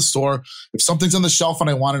when I go to the store, if something's on the shelf and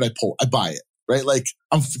I want it, I buy it, right? Like,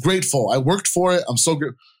 I'm grateful. I worked for it. I'm so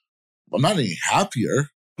good. I'm not any happier.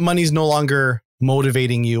 Money's no longer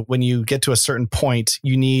motivating you. When you get to a certain point,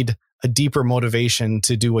 you need a deeper motivation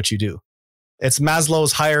to do what you do. It's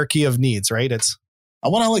Maslow's hierarchy of needs, right? I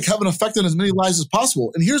want to like have an effect on as many lives as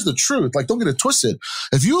possible. And here's the truth. Like, don't get it twisted.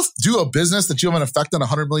 If you do a business that you have an effect on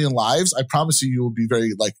 100 million lives, I promise you will be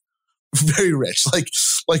very rich. Like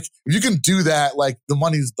if you can do that, like the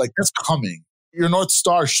money's like, that's coming. Your North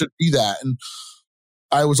Star should be that. And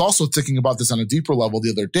I was also thinking about this on a deeper level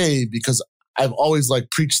the other day because I've always like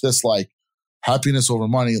preached this like happiness over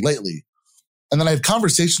money lately. And then I had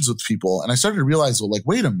conversations with people and I started to realize, well, like,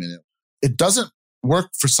 wait a minute. It doesn't work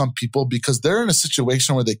for some people because they're in a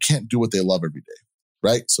situation where they can't do what they love every day.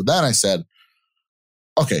 Right. So then I said,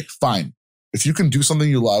 okay, fine. If you can do something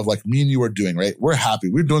you love, like me and you are doing, right? We're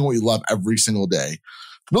happy. We're doing what we love every single day.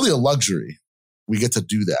 Really a luxury. We get to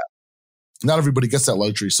do that. Not everybody gets that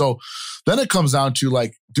luxury. So then it comes down to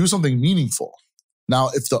like, do something meaningful. Now,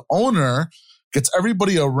 if the owner gets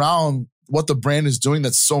everybody around what the brand is doing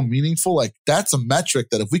that's so meaningful, like that's a metric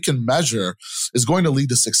that if we can measure is going to lead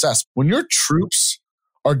to success. When your troops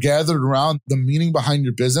are gathered around the meaning behind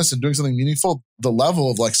your business and doing something meaningful, the level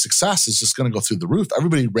of like success is just going to go through the roof.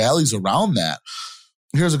 Everybody rallies around that.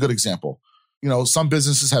 Here's a good example. Some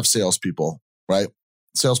businesses have salespeople, right?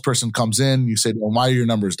 Salesperson comes in, you say, well, why are your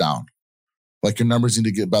numbers down? Like your numbers need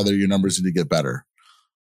to get better. Your numbers need to get better.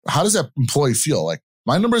 How does that employee feel? Like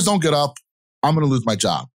my numbers don't get up. I'm going to lose my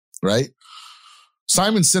job, right?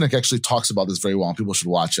 Simon Sinek actually talks about this very well, and people should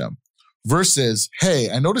watch him. Versus,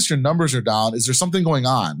 hey, I notice your numbers are down. Is there something going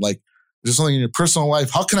on? Like, is there something in your personal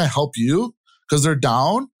life? How can I help you? Because they're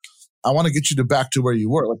down. I want to get you back to where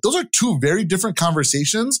you were. Like, those are two very different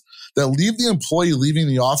conversations that leave the employee leaving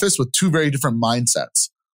the office with two very different mindsets.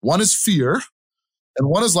 One is fear, and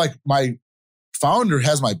one is like, my founder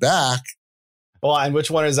has my back. Well, and which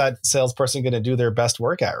one is that salesperson going to do their best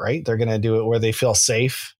work at, right? They're going to do it where they feel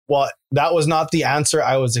safe. Well, that was not the answer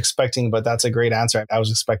I was expecting, but that's a great answer. I was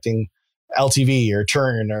expecting LTV or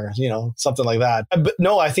churn or, something like that. But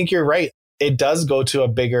no, I think you're right. It does go to a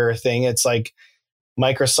bigger thing. It's like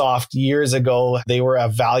Microsoft years ago, they were a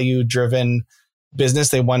value-driven business.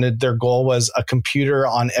 Their goal was a computer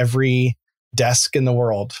on every desk in the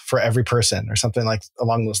world for every person or something like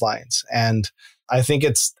along those lines. And I think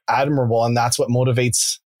it's admirable. And that's what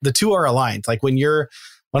motivates. The two are aligned. Like one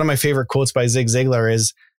of my favorite quotes by Zig Ziglar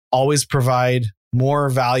is always provide more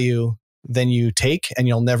value than you take and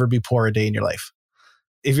you'll never be poor a day in your life.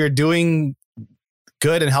 If you're doing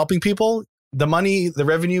good and helping people, the money, the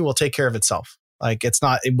revenue will take care of itself. Like it's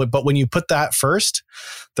not, but when you put that first,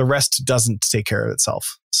 the rest doesn't take care of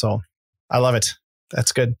itself. So I love it.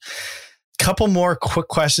 That's good. Couple more quick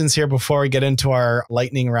questions here before we get into our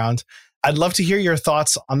lightning round. I'd love to hear your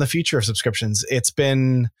thoughts on the future of subscriptions.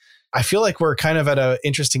 I feel like we're kind of at an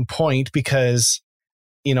interesting point because,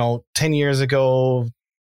 10 years ago,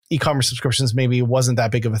 e-commerce subscriptions maybe wasn't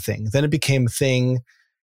that big of a thing. Then it became a thing.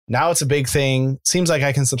 Now it's a big thing. Seems like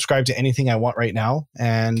I can subscribe to anything I want right now.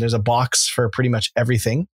 And there's a box for pretty much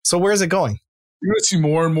everything. So where is it going? You're going to see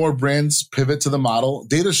more and more brands pivot to the model.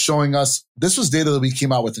 Data's showing us, this was data that we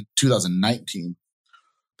came out with in 2019,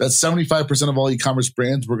 that 75% of all e-commerce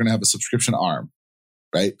brands were going to have a subscription arm,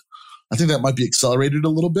 right? I think that might be accelerated a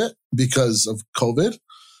little bit because of COVID.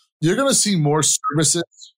 You're going to see more services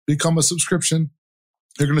become a subscription.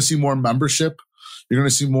 You're going to see more membership. You're going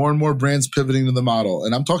to see more and more brands pivoting to the model.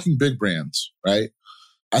 And I'm talking big brands, right?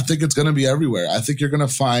 I think it's going to be everywhere. I think you're going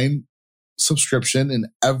to find subscription in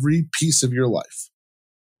every piece of your life.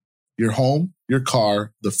 Your home, your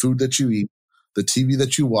car, the food that you eat, the TV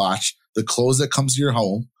that you watch, the clothes that comes to your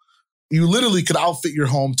home. You literally could outfit your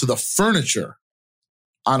home to the furniture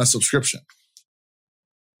on a subscription.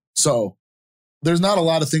 So there's not a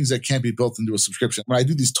lot of things that can't be built into a subscription. When I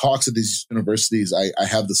do these talks at these universities, I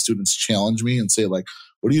have the students challenge me and say, like,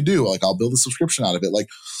 what do you do? Like, I'll build a subscription out of it. Like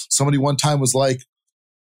somebody one time was like,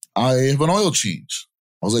 I have an oil change.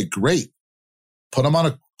 I was like, great. Put them on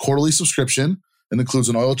a quarterly subscription. It includes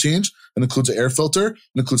an oil change. It includes an air filter.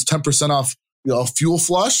 It includes 10% off fuel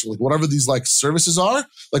flush, like whatever these like services are.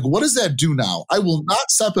 Like, what does that do now? I will not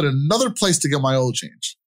stop at another place to get my oil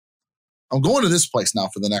change. I'm going to this place now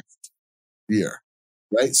for the next year,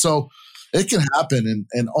 right? So it can happen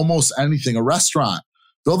in almost anything. A restaurant,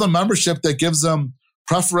 build a membership that gives them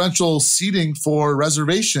preferential seating for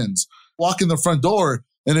reservations. Walk in the front door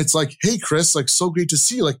and it's like, hey, Chris, like so great to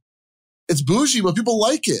see you. Like it's bougie, but people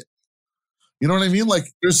like it. You know what I mean? Like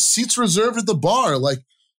there's seats reserved at the bar. Like,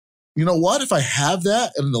 you know what? If I have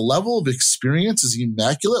that and the level of experience is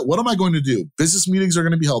immaculate, what am I going to do? Business meetings are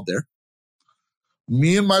going to be held there.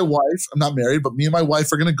 Me and my wife, I'm not married, but me and my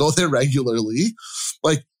wife are going to go there regularly.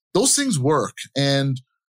 Like those things work. And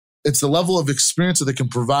it's the level of experience that they can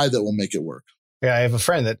provide that will make it work. Yeah, I have a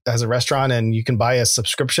friend that has a restaurant and you can buy a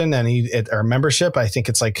subscription or membership. I think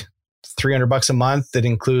it's like $300 a month. That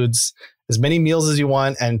includes as many meals as you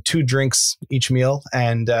want and 2 drinks each meal.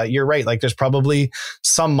 And you're right. Like there's probably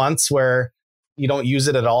some months where you don't use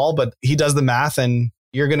it at all, but he does the math and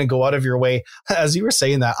you're going to go out of your way. As you were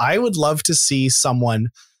saying that, I would love to see someone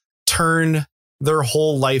turn their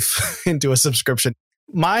whole life into a subscription.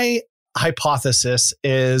 My hypothesis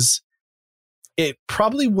is it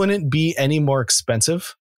probably wouldn't be any more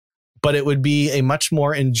expensive, but it would be a much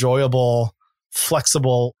more enjoyable,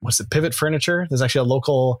 flexible, Pivot Furniture? There's actually a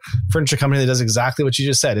local furniture company that does exactly what you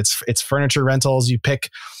just said. It's furniture rentals.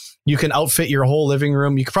 You can outfit your whole living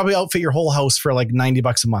room. You could probably outfit your whole house for like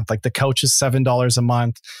 $90 a month. Like the couch is $7 a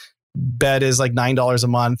month. Bed is like $9 a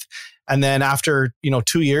month. And then after,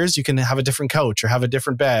 2 years, you can have a different couch or have a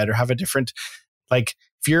different bed or have a different, Like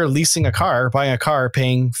if you're leasing a car, buying a car,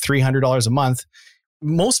 paying $300 a month,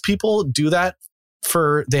 most people do that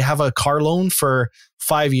they have a car loan for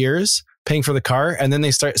 5 years paying for the car. And then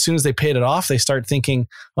as soon as they paid it off, they start thinking,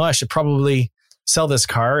 oh, I should probably sell this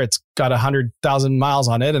car. It's got 100,000 miles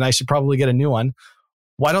on it and I should probably get a new one.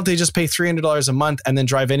 Why don't they just pay $300 a month and then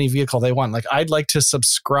drive any vehicle they want? Like I'd like to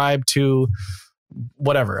subscribe to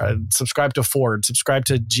whatever, subscribe to Ford, subscribe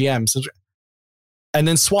to GM, and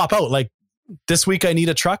then swap out. Like this week I need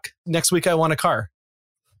a truck. Next week I want a car.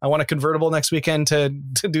 I want a convertible next weekend to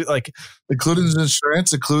do like. Including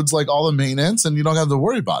insurance, includes like all the maintenance, and you don't have to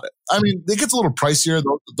worry about it. I mean, it gets a little pricier.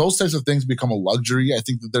 Those types of things become a luxury. I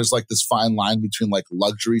think that there's like this fine line between like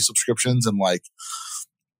luxury subscriptions and like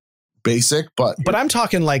basic. But I'm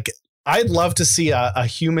talking like, I'd love to see a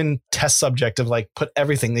human test subject of like put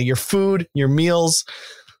everything, your food, your meals,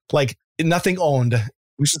 like nothing owned.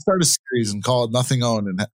 We should start a series and call it Nothing Owned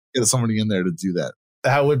and get somebody in there to do that.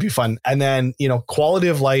 That would be fun. And then, quality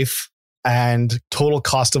of life and total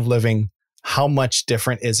cost of living, how much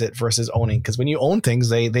different is it versus owning? Because when you own things,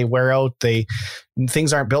 they wear out,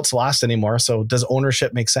 things aren't built to last anymore. So does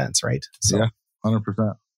ownership make sense, right? So, yeah,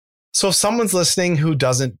 100%. So if someone's listening who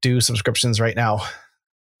doesn't do subscriptions right now,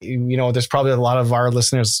 there's probably a lot of our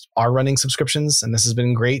listeners are running subscriptions, and this has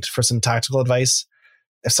been great for some tactical advice.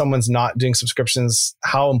 If someone's not doing subscriptions,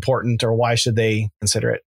 how important or why should they consider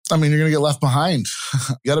it? I mean, you're going to get left behind.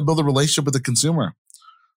 You got to build a relationship with the consumer.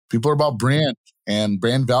 People are about brand and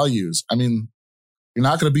brand values. I mean, you're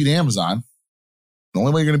not going to beat Amazon. The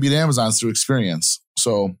only way you're going to beat Amazon is through experience.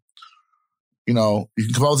 So, you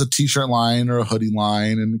can come out with a t-shirt line or a hoodie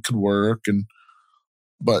line and it could work.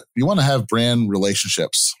 But you want to have brand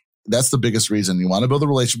relationships. That's the biggest reason. You want to build a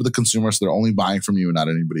relationship with the consumer so they're only buying from you and not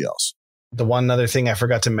anybody else. The one other thing I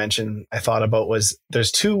forgot to mention, I thought about was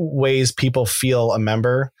there's two ways people feel a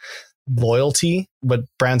member. Loyalty, what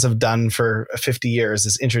brands have done for 50 years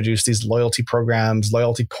is introduce these loyalty programs,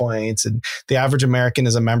 loyalty points. And the average American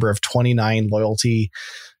is a member of 29 loyalty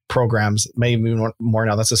programs, maybe more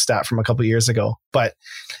now. That's a stat from a couple of years ago. But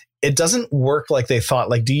it doesn't work like they thought.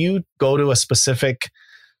 Like, do you go to a specific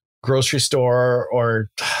grocery store or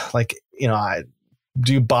like,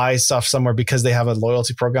 do you buy stuff somewhere because they have a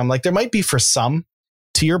loyalty program? Like there might be for some.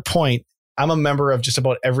 To your point, I'm a member of just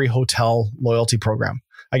about every hotel loyalty program.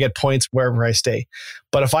 I get points wherever I stay.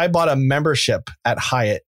 But if I bought a membership at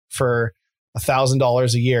Hyatt for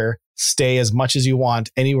 $1,000 a year, stay as much as you want,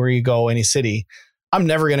 anywhere you go, any city, I'm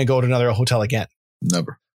never going to go to another hotel again.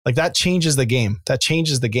 Never. Like that changes the game. That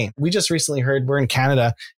changes the game. We just recently heard we're in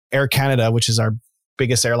Canada. Air Canada, which is our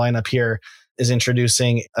biggest airline up here, is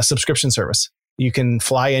introducing a subscription service. You can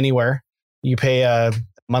fly anywhere. You pay a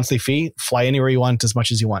monthly fee, fly anywhere you want as much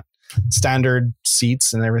as you want. Standard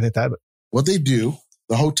seats and everything like that. What they do,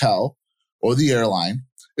 the hotel or the airline,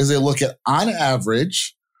 is they look at, on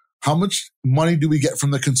average, how much money do we get from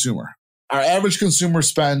the consumer? Our average consumer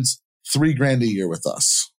spends $3,000 a year with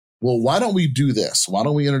us. Well, why don't we do this? Why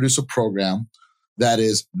don't we introduce a program that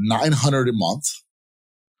is $900 a month?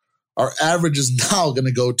 Our average is now going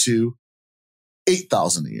to go to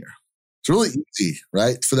 $8,000 a year. It's really easy,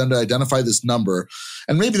 right, for them to identify this number.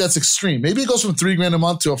 And maybe that's extreme. Maybe it goes from $3,000 a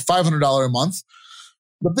month to a $500 a month.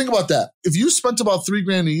 But think about that. If you spent about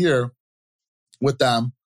 $3,000 a year with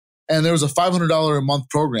them and there was a $500 a month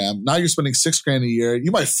program, now you're spending $6,000 a year.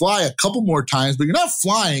 You might fly a couple more times, but you're not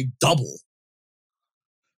flying double.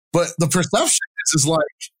 But the perception is like,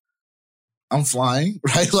 I'm flying,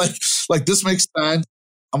 right? Like this makes sense.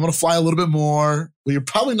 I'm going to fly a little bit more, but you're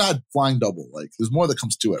probably not flying double. Like there's more that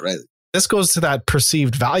comes to it, right? This goes to that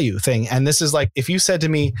perceived value thing. And this is like, if you said to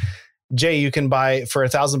me, Jay, you can buy for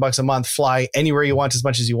 $1,000 a month, fly anywhere you want as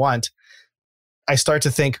much as you want. I start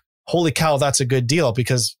to think, holy cow, that's a good deal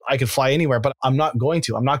because I could fly anywhere, but I'm not going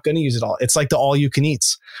to. I'm not going to use it all. It's like the all you can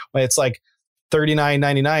eats. It's like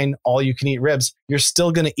 $39.99, all you can eat ribs. You're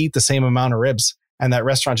still going to eat the same amount of ribs. And that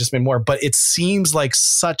restaurant just made more. But it seems like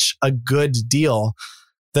such a good deal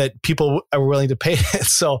that people are willing to pay it.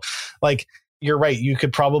 So like, you're right. You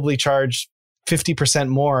could probably charge 50%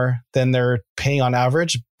 more than they're paying on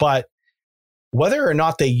average, but whether or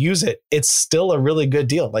not they use it, it's still a really good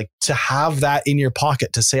deal. Like to have that in your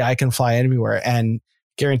pocket to say, I can fly anywhere and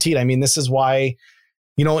guaranteed. I mean, this is why,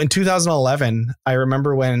 in 2011, I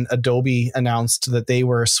remember when Adobe announced that they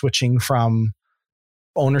were switching from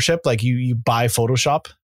ownership, like you buy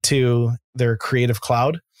Photoshop, to their Creative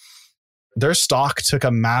Cloud. Their stock took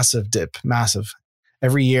a massive dip, massive.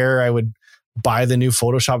 Every year I would buy the new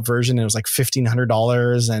Photoshop version. It was like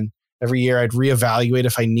 $1,500. And every year I'd reevaluate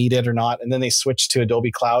if I need it or not. And then they switched to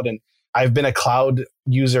Adobe Cloud. And I've been a cloud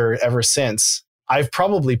user ever since. I've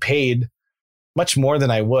probably paid much more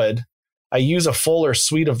than I would. I use a fuller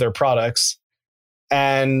suite of their products,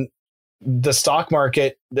 and the stock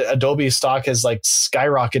market, the Adobe stock has like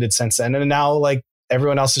skyrocketed since then. And now like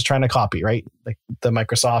everyone else is trying to copy, right? Like the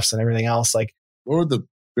Microsofts and everything else. Like, what were the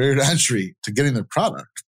barrier to entry to getting their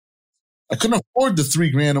product? I couldn't afford the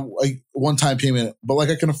 $3,000 like one-time payment, but like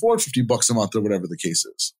I can afford $50 a month or whatever the case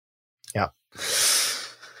is. Yeah.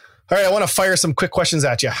 All right. I want to fire some quick questions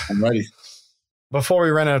at you. I'm ready. Before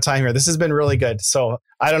we run out of time here, this has been really good. So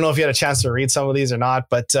I don't know if you had a chance to read some of these or not,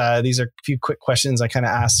 but these are a few quick questions I kind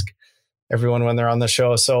of ask everyone when they're on the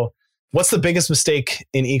show. So what's the biggest mistake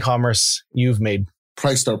in e-commerce you've made?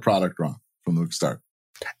 Priced our product wrong from the start.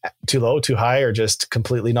 Too low, too high, or just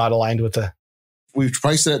completely not aligned with the... We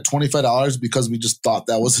priced it at $25 because we just thought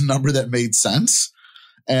that was a number that made sense.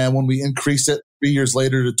 And when we increased it 3 years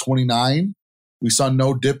later to $29, we saw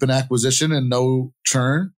no dip in acquisition and no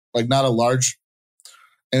churn, like not a large.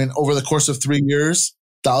 And over the course of 3 years,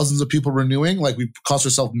 thousands of people renewing, like we cost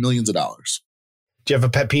ourselves millions of dollars. Do you have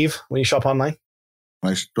a pet peeve when you shop online?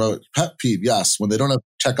 My pet peeve, yes. When they don't have to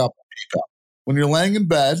check out PayPal. When you're laying in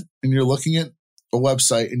bed and you're looking at a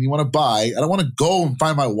website and you want to buy, I don't want to go and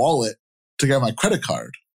find my wallet to get my credit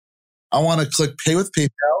card. I want to click pay with PayPal,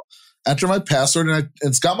 enter my password, and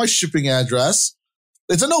it's got my shipping address.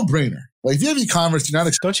 It's a no-brainer. Like if you have e-commerce, you're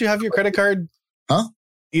not... Don't you have your credit card? Huh?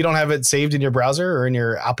 You don't have it saved in your browser or in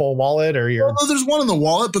your Apple wallet or your... Well, there's one in the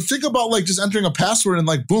wallet, but think about like just entering a password and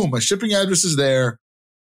like, boom, my shipping address is there.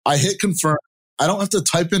 I hit confirm. I don't have to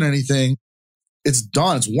type in anything. It's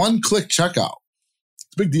done. It's one-click checkout.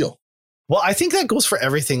 It's a big deal. Well, I think that goes for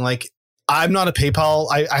everything. Like I'm not a PayPal.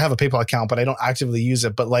 I have a PayPal account, but I don't actively use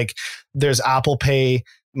it. But like there's Apple Pay.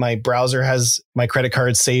 My browser has my credit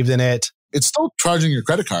card saved in it. It's still charging your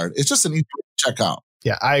credit card. It's just an easy checkout.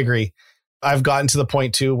 Yeah, I agree. I've gotten to the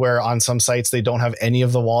point too where on some sites they don't have any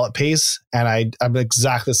of the wallet pays, and I'm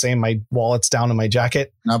exactly the same. My wallet's down in my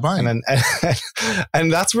jacket. Not buying.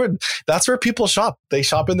 And that's where people shop. They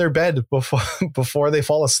shop in their bed before they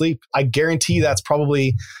fall asleep. I guarantee that's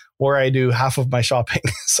probably where I do half of my shopping.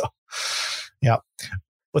 So, yeah.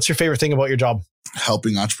 What's your favorite thing about your job?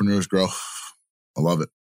 Helping entrepreneurs grow. I love it.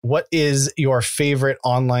 What is your favorite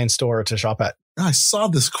online store to shop at? I saw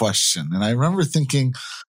this question and I remember thinking,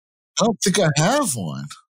 I don't think I have one.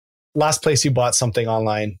 Last place you bought something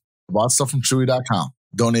online? I bought stuff from Chewy.com.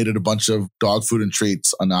 Donated a bunch of dog food and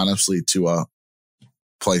treats anonymously to a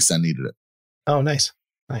place that needed it. Oh, nice.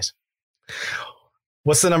 Nice.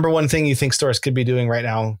 What's the number one thing you think stores could be doing right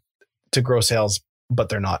now to grow sales, but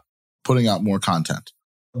they're not? Putting out more content.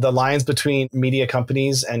 The lines between media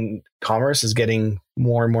companies and commerce is getting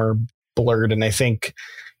more and more blurred. And I think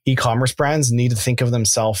e-commerce brands need to think of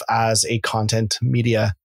themselves as a content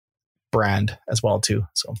media brand as well too.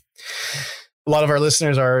 So a lot of our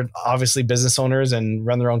listeners are obviously business owners and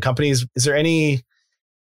run their own companies. Is there any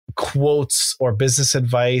quotes or business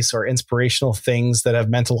advice or inspirational things that have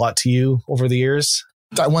meant a lot to you over the years?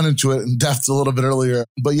 I went into it in depth a little bit earlier,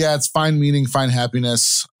 but yeah, it's find meaning, find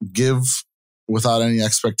happiness, give without any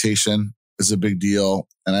expectation is a big deal.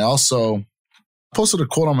 And I also posted a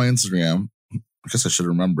quote on my Instagram. I guess I should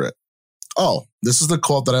remember it. Oh, this is the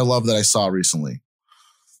quote that I love that I saw recently.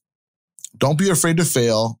 Don't be afraid to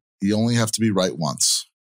fail. You only have to be right once.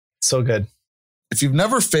 So good. If you've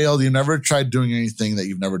never failed, you've never tried doing anything that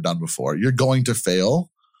you've never done before, you're going to fail.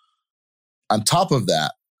 On top of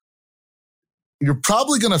that, you're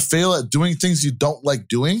probably going to fail at doing things you don't like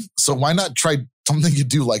doing. So why not try something you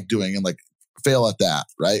do like doing and like fail at that,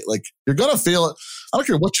 right? Like you're going to fail at, I don't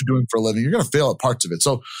care what you're doing for a living, you're going to fail at parts of it.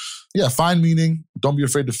 So yeah, find meaning. Don't be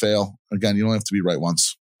afraid to fail. Again, you don't have to be right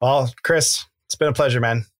once. Well, Chris, it's been a pleasure,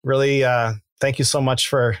 man. Really, thank you so much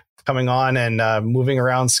for coming on and moving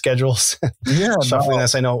around schedules. Yeah. Shuffling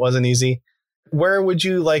this. I know it wasn't easy. Where would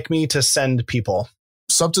you like me to send people?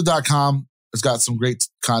 Subta.com has got some great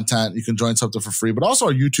content. You can join Subta for free, but also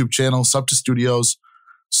our YouTube channel, Subta Studios.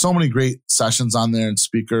 So many great sessions on there and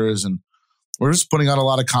speakers. And we're just putting out a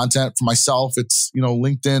lot of content. For myself, it's,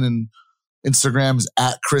 LinkedIn and Instagram is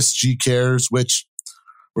at Chris G Cares, which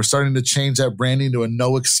we're starting to change that branding to a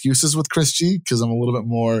no excuses with Chris G because I'm a little bit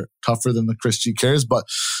more tougher than the Chris G Cares. But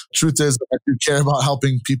truth is, I do care about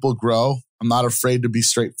helping people grow. I'm not afraid to be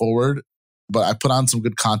straightforward, but I put on some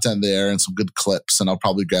good content there and some good clips, and I'll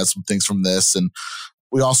probably grab some things from this. And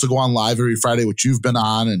we also go on live every Friday, which you've been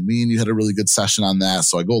on, and me and you had a really good session on that.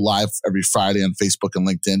 So I go live every Friday on Facebook and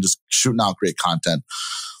LinkedIn, just shooting out great content.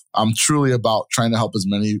 I'm truly about trying to help as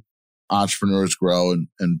many entrepreneurs grow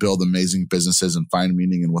and build amazing businesses and find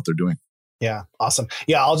meaning in what they're doing. Yeah. Awesome.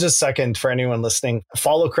 Yeah. I'll just second for anyone listening,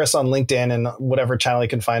 follow Chris on LinkedIn and whatever channel you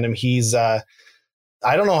can find him. He's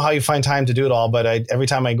I don't know how you find time to do it all, but every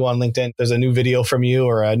time I go on LinkedIn, there's a new video from you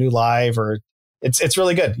or a new live, or it's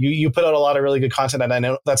really good. You put out a lot of really good content, and I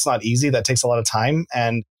know that's not easy. That takes a lot of time.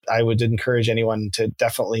 And I would encourage anyone to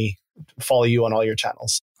definitely follow you on all your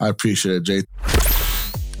channels. I appreciate it, Jay.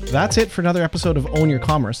 That's it for another episode of Own Your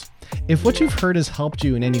Commerce. If what you've heard has helped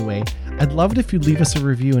you in any way, I'd love it if you'd leave us a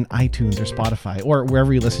review in iTunes or Spotify or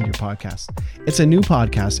wherever you listen to your podcast. It's a new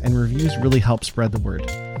podcast and reviews really help spread the word.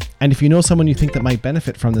 And if you know someone you think that might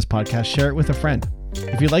benefit from this podcast, share it with a friend.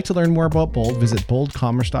 If you'd like to learn more about Bold, visit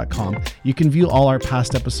boldcommerce.com. You can view all our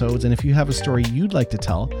past episodes, and if you have a story you'd like to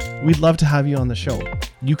tell, we'd love to have you on the show.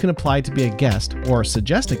 You can apply to be a guest or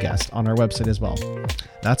suggest a guest on our website as well.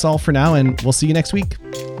 That's all for now, and we'll see you next week.